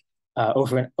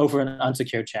over an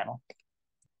unsecured channel.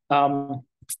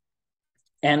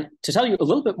 And to tell you a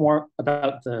little bit more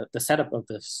about the setup of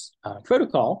this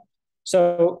protocol,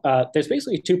 so there's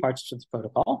basically 2 parts to the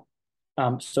protocol.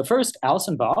 So first, Alice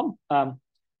and Bob,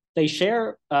 they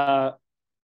share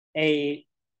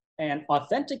an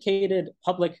authenticated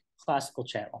public classical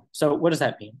channel. So what does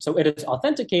that mean? So it is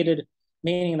authenticated,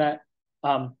 meaning that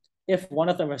if one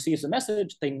of them receives a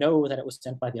message, they know that it was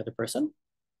sent by the other person.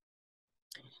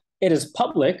 It is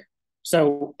public,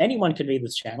 so anyone can read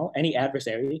this channel. Any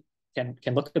adversary can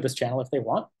look at this channel if they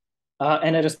want.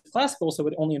 And it is classical, so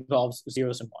it only involves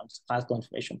zeros and ones, classical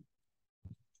information.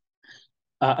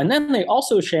 And then they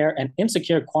also share an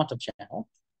insecure quantum channel.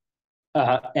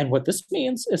 And what this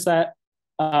means is that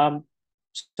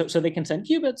so they can send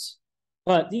qubits,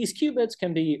 but these qubits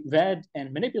can be read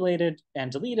and manipulated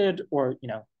and deleted, or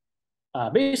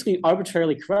basically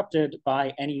arbitrarily corrupted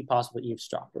by any possible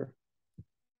eavesdropper.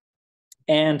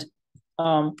 And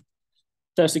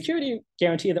the security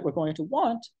guarantee that we're going to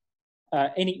want,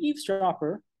 any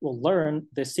eavesdropper will learn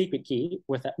the secret key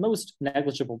with at most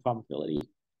negligible probability.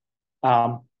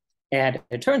 And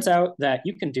it turns out that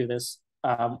you can do this.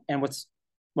 And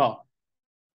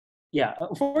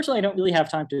unfortunately, I don't really have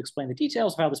time to explain the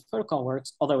details of how this protocol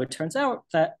works, although it turns out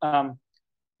that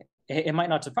it might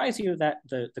not surprise you that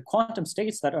the quantum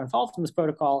states that are involved in this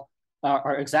protocol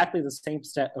are exactly the same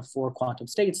set of 4 quantum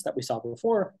states that we saw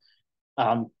before.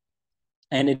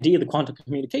 And indeed, the quantum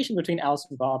communication between Alice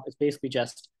and Bob is basically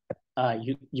just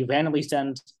you randomly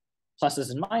send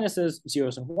pluses and minuses,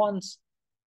 zeros and ones.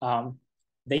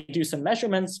 They do some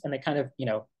measurements and they kind of,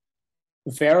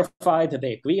 verify that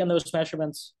they agree on those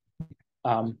measurements.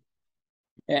 And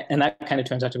that kind of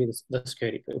turns out to be the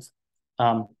security proof.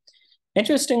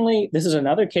 Interestingly, this is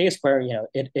another case where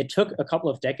it took a couple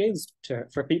of decades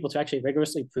for people to actually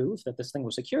rigorously prove that this thing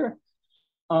was secure.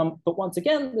 But once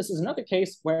again, this is another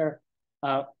case where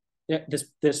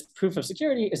this proof of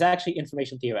security is actually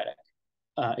information theoretic.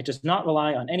 It does not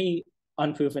rely on any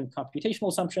unproven computational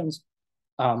assumptions.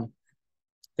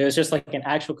 There's just like an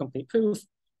actual complete proof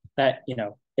that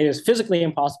it is physically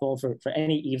impossible for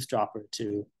any eavesdropper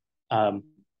to learn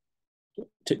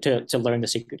the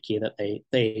secret key that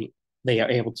they are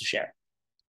able to share.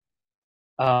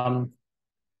 Now,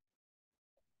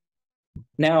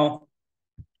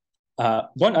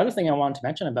 one other thing I wanted to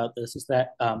mention about this is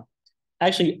that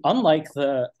actually, unlike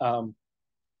the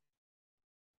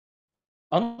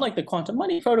quantum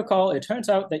money protocol, it turns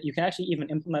out that you can actually even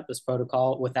implement this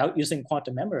protocol without using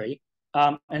quantum memory.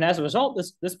 And as a result,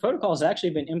 this protocol has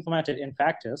actually been implemented in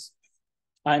practice.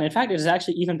 And in fact, it has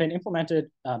actually even been implemented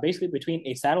basically between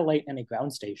a satellite and a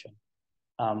ground station.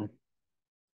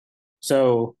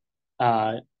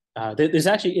 This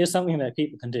actually is something that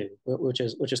people can do, which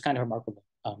is kind of remarkable.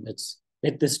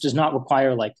 This does not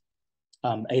require like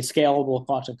a scalable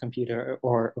quantum computer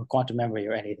or quantum memory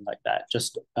or anything like that.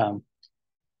 Just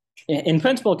in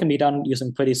principle, it can be done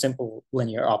using pretty simple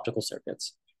linear optical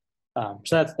circuits.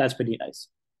 So that's pretty nice.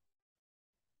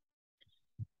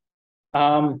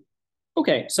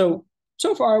 Okay, so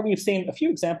far we've seen a few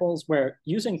examples where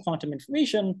using quantum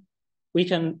information, we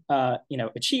can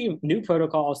achieve new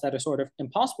protocols that are sort of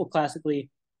impossible classically,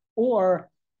 or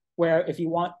where if you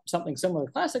want something similar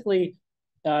classically,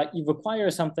 you require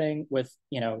something with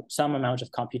some amount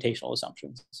of computational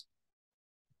assumptions.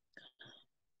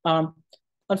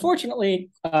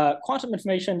 Unfortunately, quantum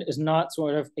information is not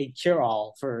sort of a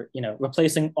cure-all for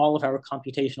replacing all of our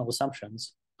computational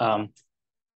assumptions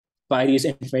by these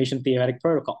information theoretic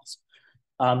protocols.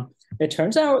 It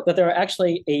turns out that there are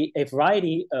actually a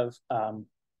variety of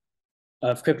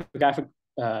cryptographic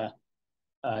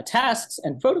tasks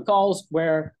and protocols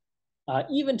where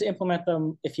even to implement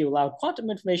them, if you allow quantum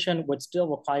information, would still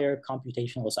require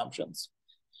computational assumptions.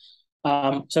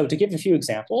 So to give a few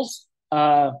examples,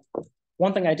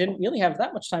 one thing I didn't really have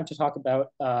that much time to talk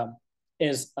about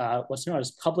is what's known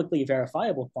as publicly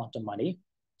verifiable quantum money.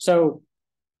 So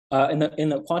in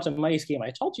the quantum money scheme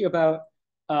I told you about,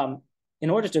 in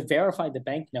order to verify the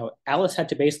banknote, Alice had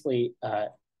to basically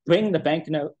bring the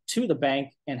banknote to the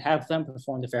bank and have them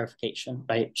perform the verification,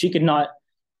 right? She could not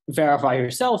verify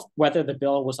herself whether the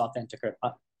bill was authentic or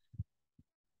not.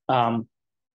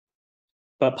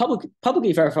 But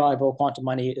publicly verifiable quantum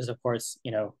money is, of course,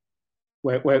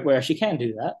 where she can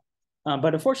do that.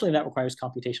 But unfortunately, that requires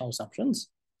computational assumptions.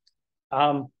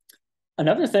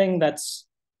 Another thing that's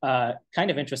kind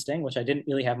of interesting, which I didn't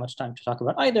really have much time to talk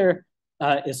about either,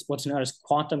 is what's known as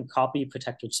quantum copy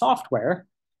protected software,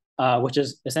 which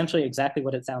is essentially exactly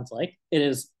what it sounds like. It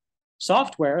is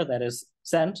software that is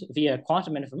sent via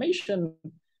quantum information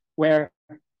where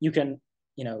you can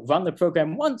run the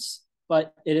program once,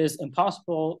 but it is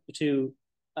impossible to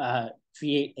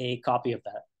create a copy of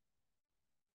that.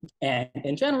 And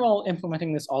in general,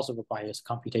 implementing this also requires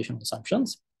computational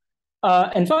assumptions.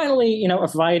 And finally, a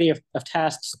variety of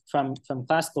tasks from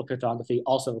classical cryptography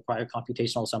also require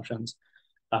computational assumptions,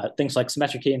 things like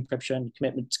symmetric key encryption,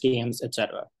 commitment schemes,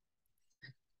 etc.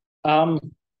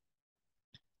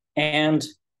 And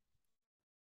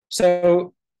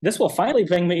so this will finally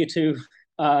bring me to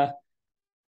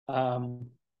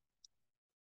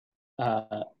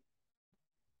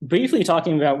briefly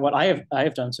talking about what I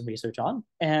have done some research on,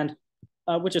 and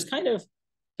which is kind of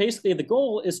basically the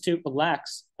goal is to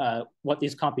relax what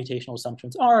these computational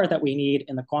assumptions are that we need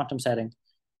in the quantum setting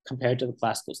compared to the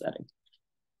classical setting.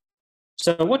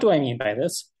 So what do I mean by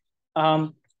this?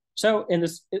 So in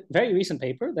this very recent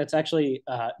paper that's actually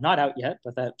not out yet,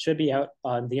 but that should be out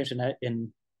on the internet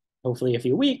in hopefully a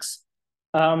few weeks,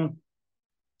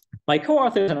 my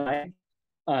co-authors and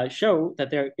I show that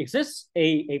there exists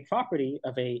a property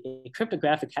of a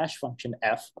cryptographic hash function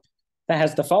f that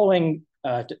has the following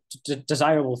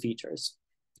desirable features.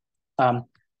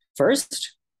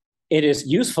 First, it is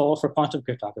useful for quantum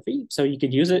cryptography. So you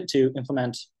could use it to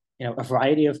implement a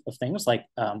variety of things like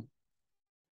the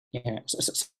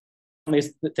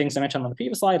things I mentioned on the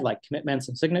previous slide, like commitments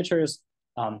and signatures.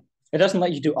 It doesn't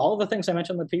let you do all of the things I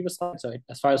mentioned on the previous slide. So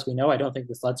as far as we know, I don't think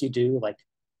this lets you do like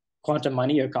quantum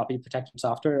money or copy protected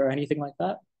software or anything like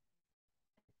that.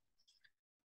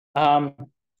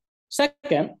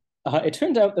 Second, it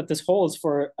turns out that this holds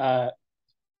for a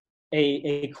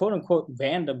quote unquote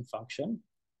random function.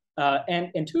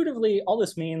 And intuitively, all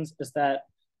this means is that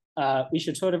we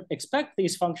should sort of expect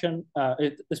this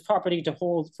property to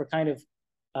hold for kind of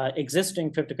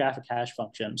existing cryptographic hash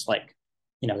functions like,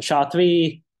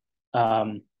 SHA-3,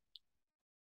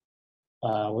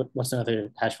 what's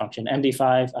another hash function?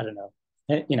 MD5, I don't know.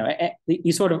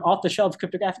 These sort of off-the-shelf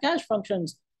cryptographic hash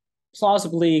functions,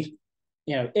 plausibly,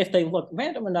 if they look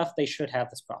random enough, they should have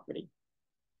this property.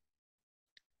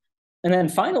 And then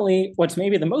finally, what's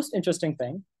maybe the most interesting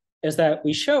thing is that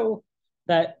we show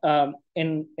that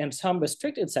in some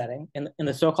restricted setting, in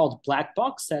the so-called black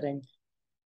box setting,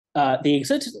 the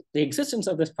existence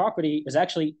of this property is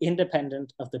actually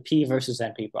independent of the P versus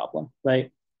NP problem,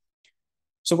 right?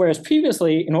 So whereas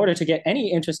previously, in order to get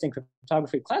any interest in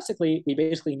cryptography classically, we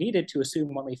basically needed to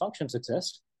assume one-way functions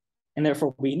exist, and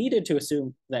therefore we needed to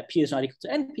assume that P is not equal to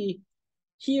NP.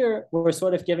 Here, we're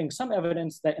sort of giving some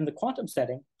evidence that in the quantum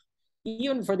setting,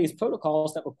 even for these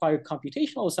protocols that require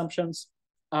computational assumptions,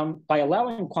 by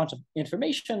allowing quantum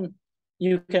information,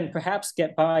 you can perhaps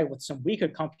get by with some weaker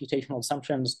computational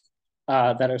assumptions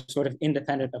that are sort of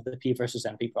independent of the P versus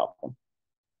NP problem.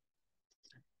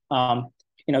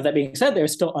 That being said,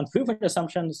 there's still unproven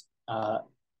assumptions.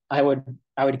 I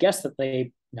would guess that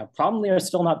they probably are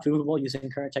still not provable using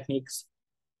current techniques,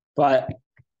 but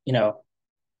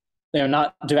they're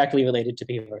not directly related to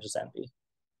P versus NP.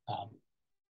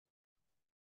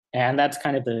 And that's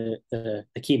kind of the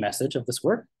key message of this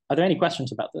work. Are there any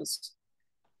questions about this?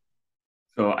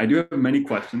 So I do have many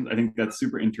questions. I think that's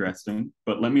super interesting,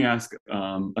 but let me ask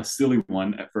a silly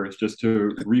one at first, just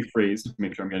to rephrase to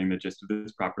make sure I'm getting the gist of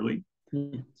this properly.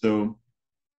 So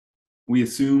we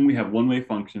assume we have one-way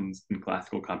functions in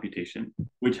classical computation,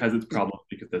 which has its problems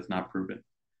because that's not proven.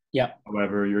 Yeah.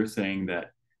 However, you're saying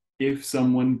that if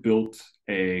someone built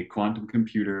a quantum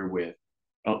computer with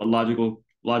a logical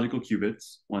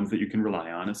qubits, ones that you can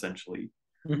rely on, essentially,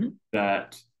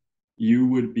 that you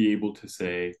would be able to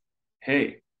say,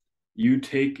 hey, you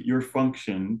take your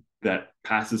function that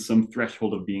passes some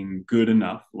threshold of being good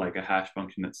enough, like a hash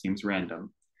function that seems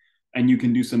random, and you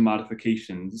can do some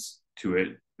modifications to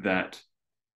it that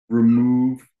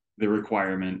remove the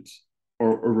requirement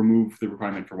or remove the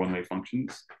requirement for one-way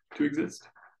functions to exist.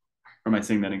 Or am I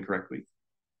saying that incorrectly?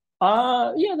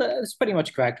 Yeah, that's pretty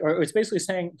much correct. Or it's basically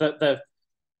saying that the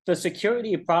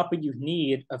security property you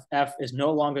need of F is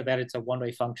no longer that it's a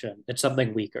one-way function. It's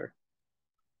something weaker.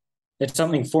 It's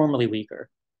something formally weaker.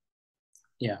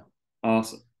 Yeah.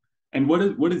 Awesome. And what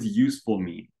does useful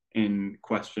mean in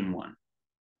question one?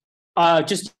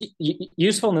 Just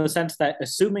useful in the sense that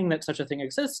assuming that such a thing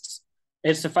exists,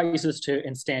 it suffices to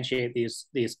instantiate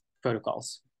these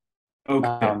protocols.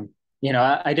 Okay.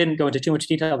 I didn't go into too much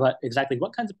detail about exactly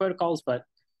what kinds of protocols, but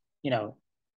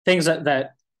things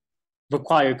that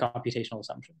require computational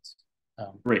assumptions.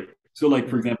 Right. So, like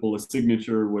for example, a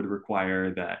signature would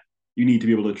require that you need to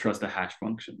be able to trust a hash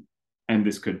function, and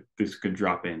this could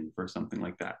drop in for something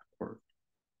like that. Or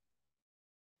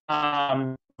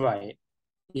right.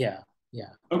 Yeah.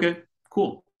 Okay,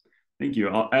 cool. Thank you.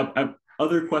 I have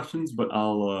other questions, but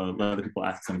I'll let other people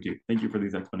ask some too. Thank you for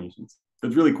these explanations.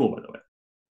 That's really cool, by the way.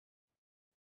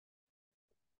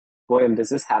 William, does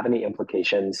this have any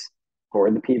implications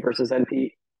for the P versus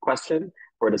NP question,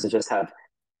 or does it just have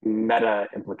meta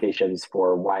implications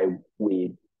for why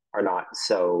we are not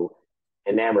so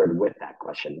enamored with that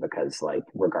question? Because,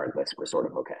 regardless, we're sort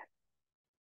of okay.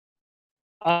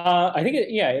 I think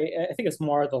I think it's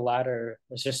more the latter.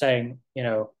 It's just saying,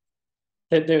 that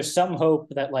there's some hope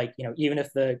that, even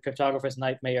if the cryptographer's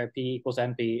nightmare P equals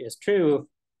NP is true,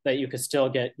 that you could still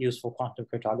get useful quantum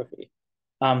cryptography.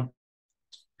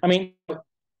 I mean,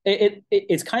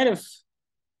 it's kind of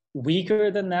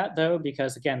weaker than that though,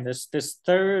 because again, this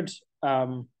third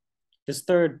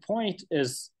point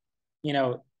is,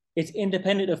 it's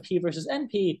independent of P versus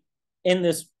NP in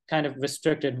this kind of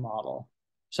restricted model.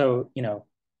 So,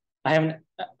 I'm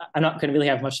not going to really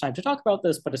have much time to talk about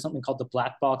this, but it's something called the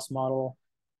black box model.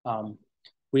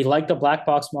 We like the black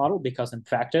box model because in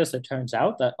practice, it turns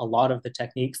out that a lot of the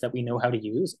techniques that we know how to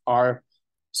use are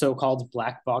so-called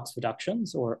black box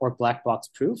reductions or black box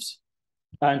proofs.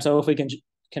 And so if we can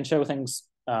show things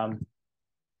do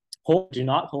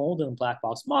not hold in the black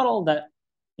box model, that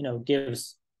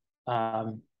gives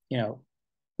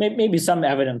maybe some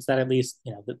evidence that at least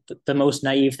the most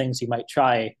naive things you might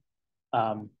try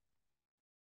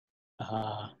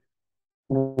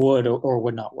would or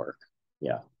would not work.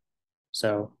 Yeah.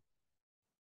 So,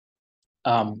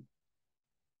 but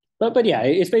yeah,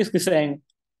 it's basically saying,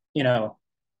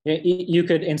 you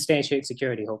could instantiate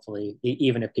security, hopefully,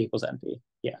 even if P equals NP.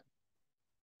 Yeah.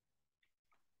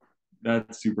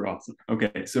 That's super awesome.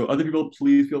 Okay, so other people,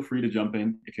 please feel free to jump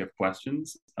in if you have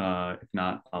questions. If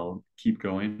not, I'll keep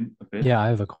going a bit. Yeah, I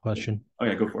have a question. Oh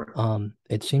yeah, go for it.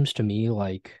 It seems to me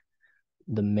like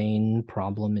the main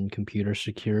problem in computer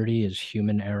security is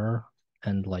human error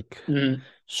and like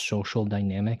social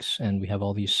dynamics, and we have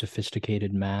all these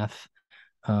sophisticated math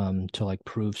to like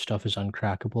prove stuff is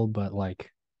uncrackable, but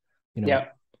like, Yeah.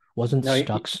 wasn't No,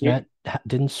 Stuxnet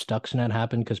didn't Stuxnet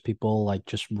happen because people like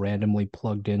just randomly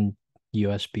plugged in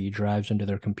USB drives into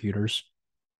their computers?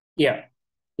 yeah.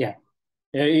 Yeah.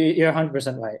 You're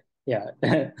 100% right. Yeah.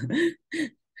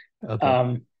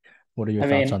 Okay. What are your I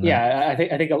thoughts mean, on that? yeah,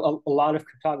 I think a lot of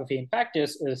cryptography in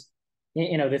practice is,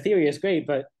 the theory is great,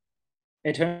 but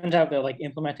it turns out that like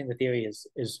implementing the theory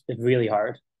is really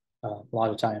hard. A lot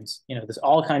of times, there's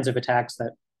all kinds of attacks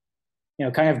that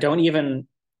kind of don't even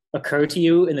occur to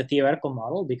you in the theoretical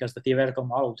model, because the theoretical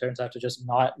model turns out to just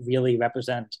not really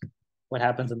represent what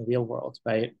happens in the real world,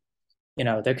 right?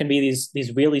 There can be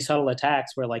these really subtle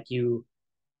attacks where like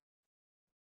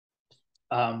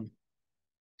um,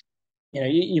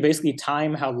 you basically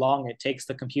time how long it takes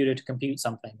the computer to compute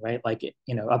something, right? Like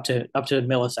up to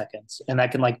milliseconds, and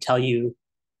that can like tell you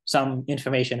some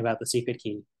information about the secret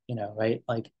key, right?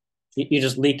 Like you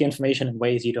just leak information in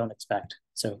ways you don't expect.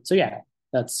 So yeah,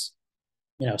 that's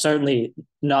certainly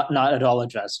not at all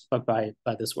addressed, but by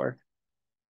this work.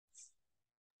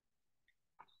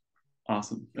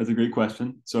 Awesome. That's a great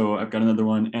question. So I've got another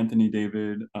one. Anthony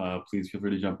David, please feel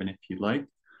free to jump in if you'd like.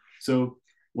 So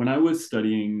when I was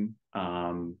studying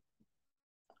a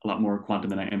lot more quantum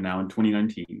than I am now in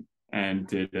 2019, and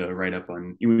did a write-up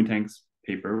on Ewan Tank's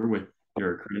paper with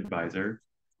your current advisor,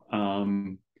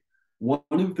 one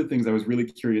of the things I was really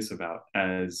curious about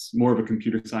as more of a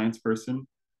computer science person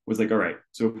was like, all right,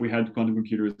 so if we had quantum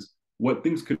computers, what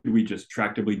things could we just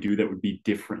tractably do that would be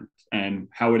different? And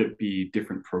how would it be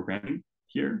different programming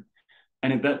here?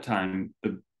 And at that time,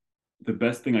 the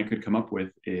best thing I could come up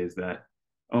with is that,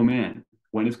 oh man,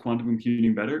 when is quantum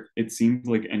computing better? It seems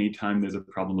like anytime there's a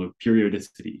problem of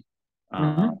periodicity,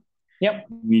 Yep.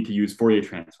 you need to use Fourier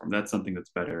transform. That's something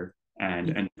that's better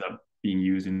and ends up being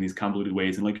used in these convoluted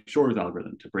ways, in like Shor's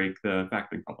algorithm to break the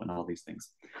factoring problem and all these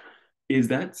things. Is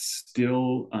that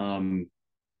still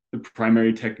the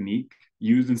primary technique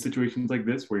used in situations like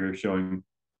this, where you're showing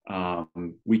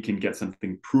we can get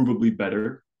something provably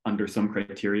better under some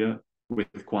criteria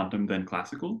with quantum than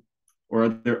classical? Or are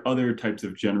there other types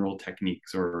of general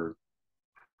techniques or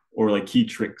like key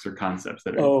tricks or concepts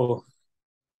that are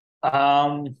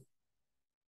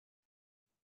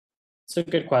it's a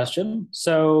good question.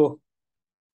 So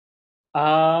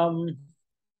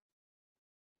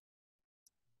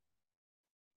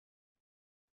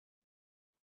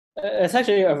it's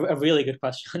actually a really good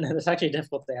question. It's actually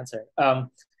difficult to answer.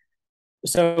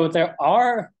 So there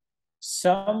are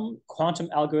some quantum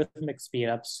algorithmic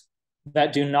speedups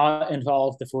that do not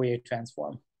involve the Fourier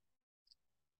transform.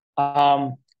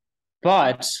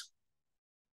 But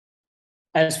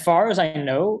as far as I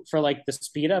know, for like the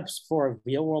speedups for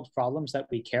real world problems that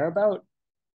we care about,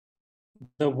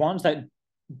 the ones that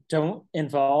don't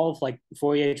involve like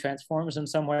Fourier transforms in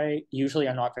some way usually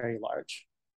are not very large.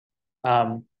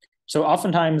 So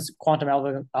oftentimes quantum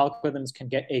algorithms can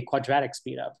get a quadratic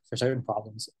speedup for certain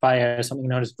problems via something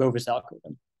known as Grover's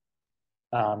algorithm.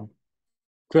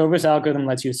 Grover's algorithm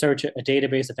lets you search a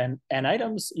database of n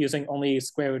items using only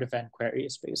square root of n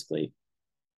queries, basically.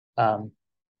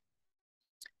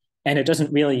 And it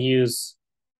doesn't really use,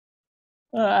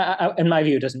 in my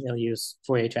view, it doesn't really use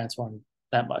Fourier transform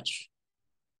that much,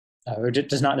 or it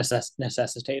does not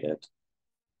necessitate it.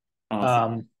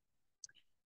 awesome?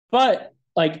 But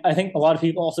like, I think a lot of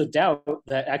people also doubt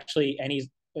that actually any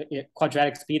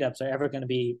quadratic speedups are ever going to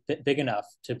be big enough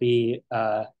to be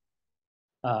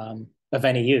of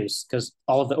any use, because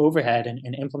all of the overhead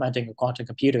in implementing a quantum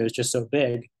computer is just so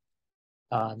big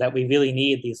that we really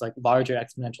need these like larger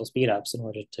exponential speedups in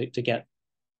order to get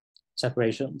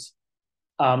separations.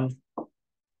 I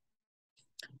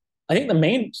think the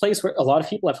main place where a lot of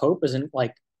people have hope is in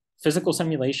like physical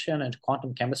simulation and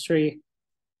quantum chemistry,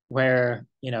 where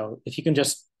if you can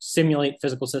just simulate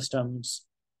physical systems,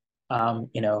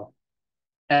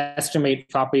 estimate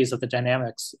properties of the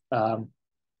dynamics,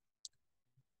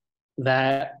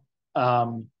 that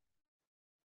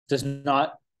does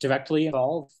not directly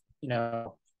involve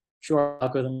Shor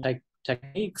algorithm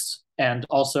techniques, and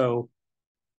also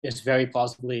is very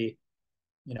plausibly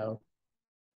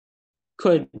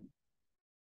could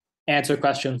answer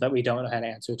questions that we don't know how to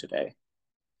answer today.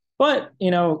 But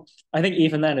I think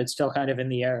even then it's still kind of in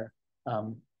the air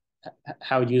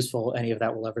how useful any of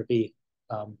that will ever be.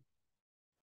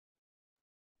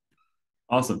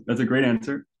 Awesome. That's a great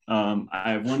answer.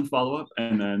 I have one follow-up,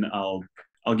 and then I'll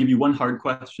give you one hard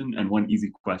question and one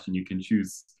easy question. You can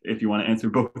choose if you want to answer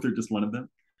both or just one of them.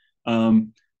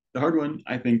 The hard one,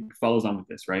 I think, follows on with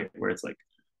this, right? Where it's like,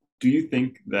 do you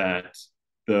think that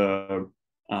the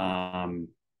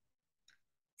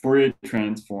Fourier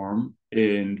transform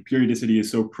in periodicity is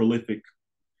so prolific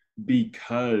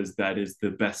because that is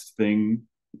the best thing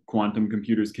quantum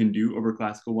computers can do over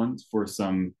classical ones for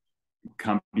some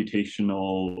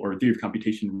computational or theory of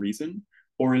computation reason?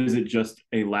 Or is it just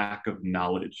a lack of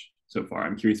knowledge so far?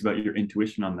 I'm curious about your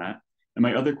intuition on that. And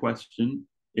my other question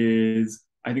is,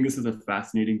 I think this is a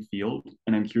fascinating field,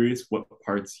 and I'm curious what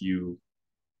parts you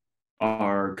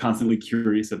are constantly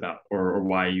curious about, or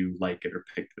why you like it or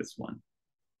picked this one.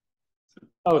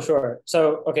 Oh, sure.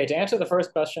 So, okay, to answer the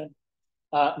first question,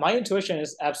 my intuition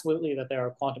is absolutely that there are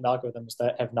quantum algorithms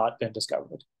that have not been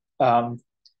discovered. I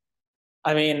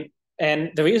mean,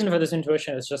 and the reason for this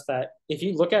intuition is just that if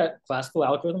you look at classical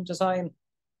algorithm design,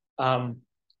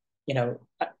 you know,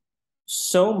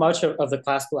 so much of the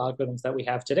classical algorithms that we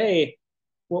have today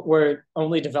were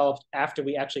only developed after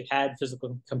we actually had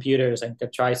physical computers and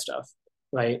could try stuff,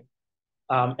 right?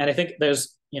 And I think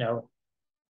there's,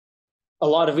 a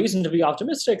lot of reason to be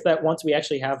optimistic that once we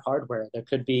actually have hardware, there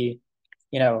could be,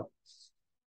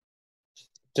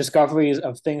 discoveries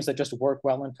of things that just work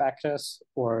well in practice,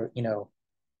 or,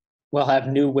 we'll have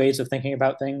new ways of thinking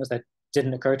about things that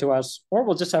didn't occur to us, or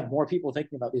we'll just have more people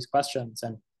thinking about these questions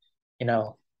and,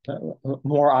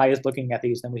 more eyes looking at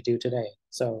these than we do today.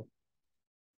 So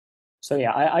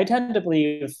yeah, I tend to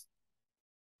believe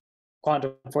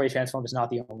quantum Fourier transform is not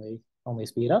the only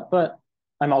speed up, but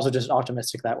I'm also just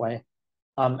optimistic that way.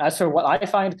 As for what I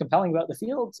find compelling about the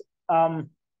field, I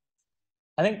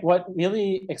think what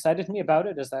really excited me about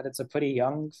it is that it's a pretty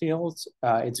young field.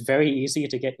 It's very easy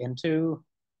to get into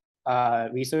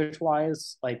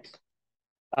research-wise. Like,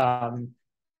 for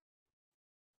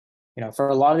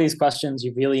a lot of these questions,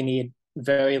 you really need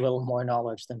very little more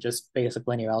knowledge than just basic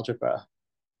linear algebra.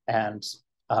 And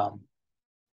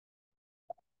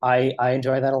I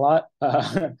enjoy that a lot.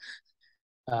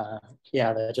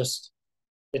 Yeah, that just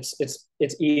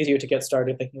it's easier to get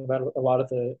started thinking about a lot of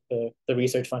the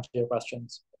research frontier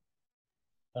questions.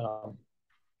 Are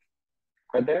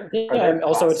there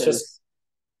also classes... it's just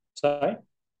sorry.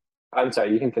 I'm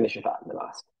sorry. You can finish your thought in the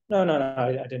last. No,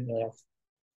 I didn't really have.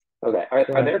 Okay.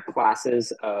 Are there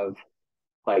classes of,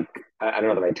 like, I don't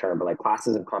know the right term, but like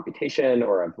classes of computation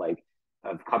or of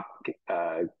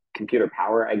computer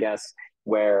power, I guess,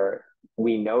 where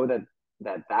we know that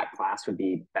class would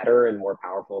be better and more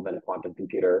powerful than a quantum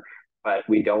computer, but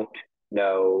we don't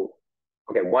know.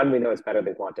 Okay, one, we know it's better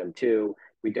than quantum. Two,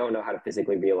 we don't know how to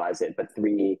physically realize it. But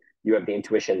three, you have the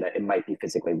intuition that it might be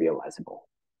physically realizable.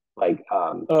 Like,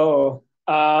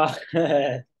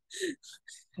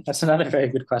 that's another very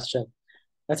good question.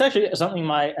 That's actually something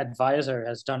my advisor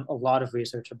has done a lot of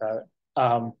research about.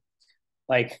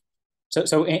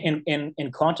 So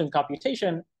in quantum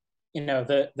computation,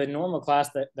 the normal class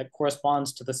that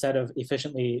corresponds to the set of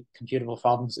efficiently computable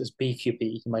problems is BQP.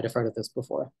 You might have heard of this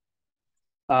before.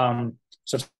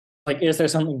 So like, is there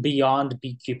something beyond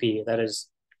BQP that is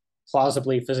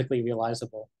plausibly physically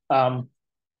realizable?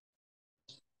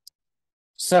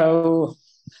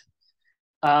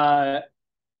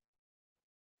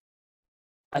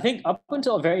 I think up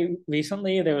until very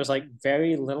recently, there was like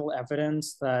very little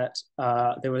evidence that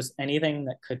there was anything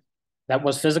that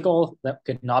was physical that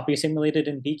could not be simulated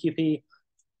in BQP.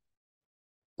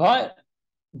 But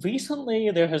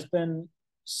recently, there has been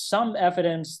some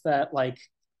evidence that like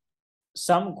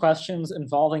some questions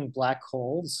involving black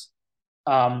holes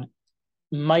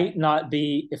might not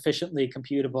be efficiently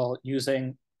computable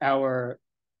using our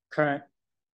current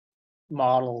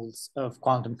models of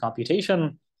quantum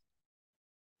computation.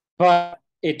 But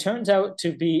it turns out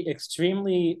to be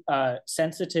extremely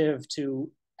sensitive to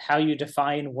how you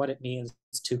define what it means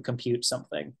to compute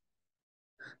something.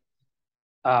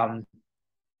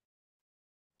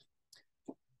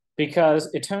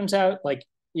 Because it turns out like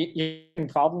you're in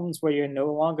problems where you're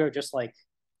no longer just like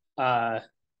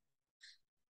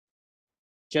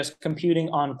just computing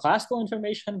on classical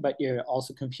information, but you're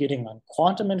also computing on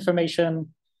quantum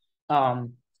information.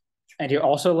 And you're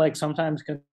also like sometimes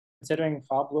considering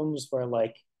problems where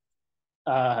like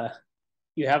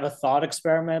you have a thought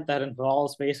experiment that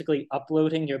involves basically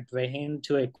uploading your brain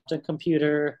to a quantum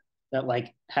computer that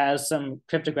like has some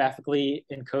cryptographically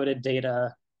encoded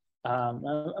data.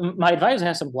 My advisor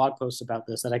has some blog posts about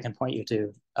this that I can point you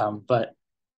to. But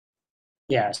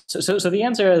yeah, so the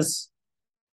answer is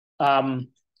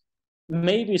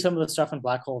maybe some of the stuff in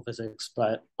black hole physics,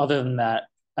 but other than that,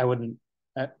 I wouldn't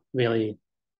really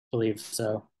believe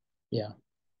so. Yeah.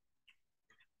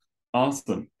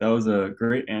 Awesome. That was a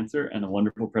great answer and a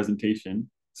wonderful presentation.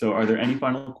 So are there any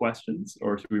final questions,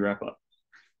 or should we wrap up?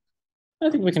 I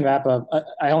think we can wrap up.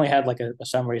 I only had like a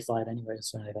summary slide anyway,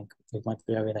 so I think we went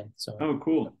through everything. So Oh,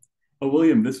 cool. Oh,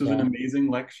 William, this was an amazing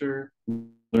lecture.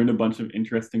 Learned a bunch of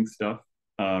interesting stuff.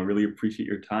 Really appreciate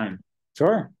your time.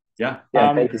 Sure. Yeah.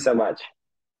 Yeah, thank you so much.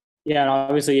 Yeah, and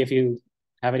obviously if you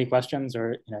have any questions,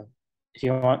 or if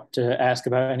you want to ask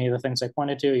about any of the things I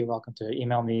pointed to, you're welcome to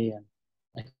email me and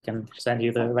I can send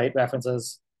you the right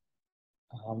references.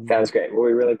 Sounds great. Well,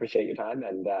 we really appreciate your time,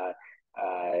 and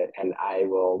I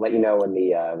will let you know when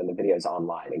the video is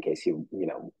online in case you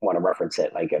want to reference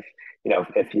it. Like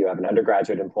if you have an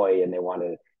undergraduate employee and they want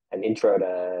an intro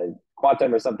to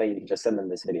quantum or something, you can just send them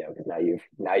this video because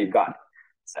now you've got it.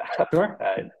 So sure.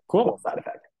 Cool side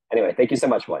effect. Anyway, thank you so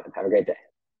much, William. Have a great day.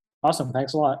 Awesome.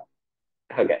 Thanks a lot.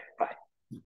 Okay. Bye.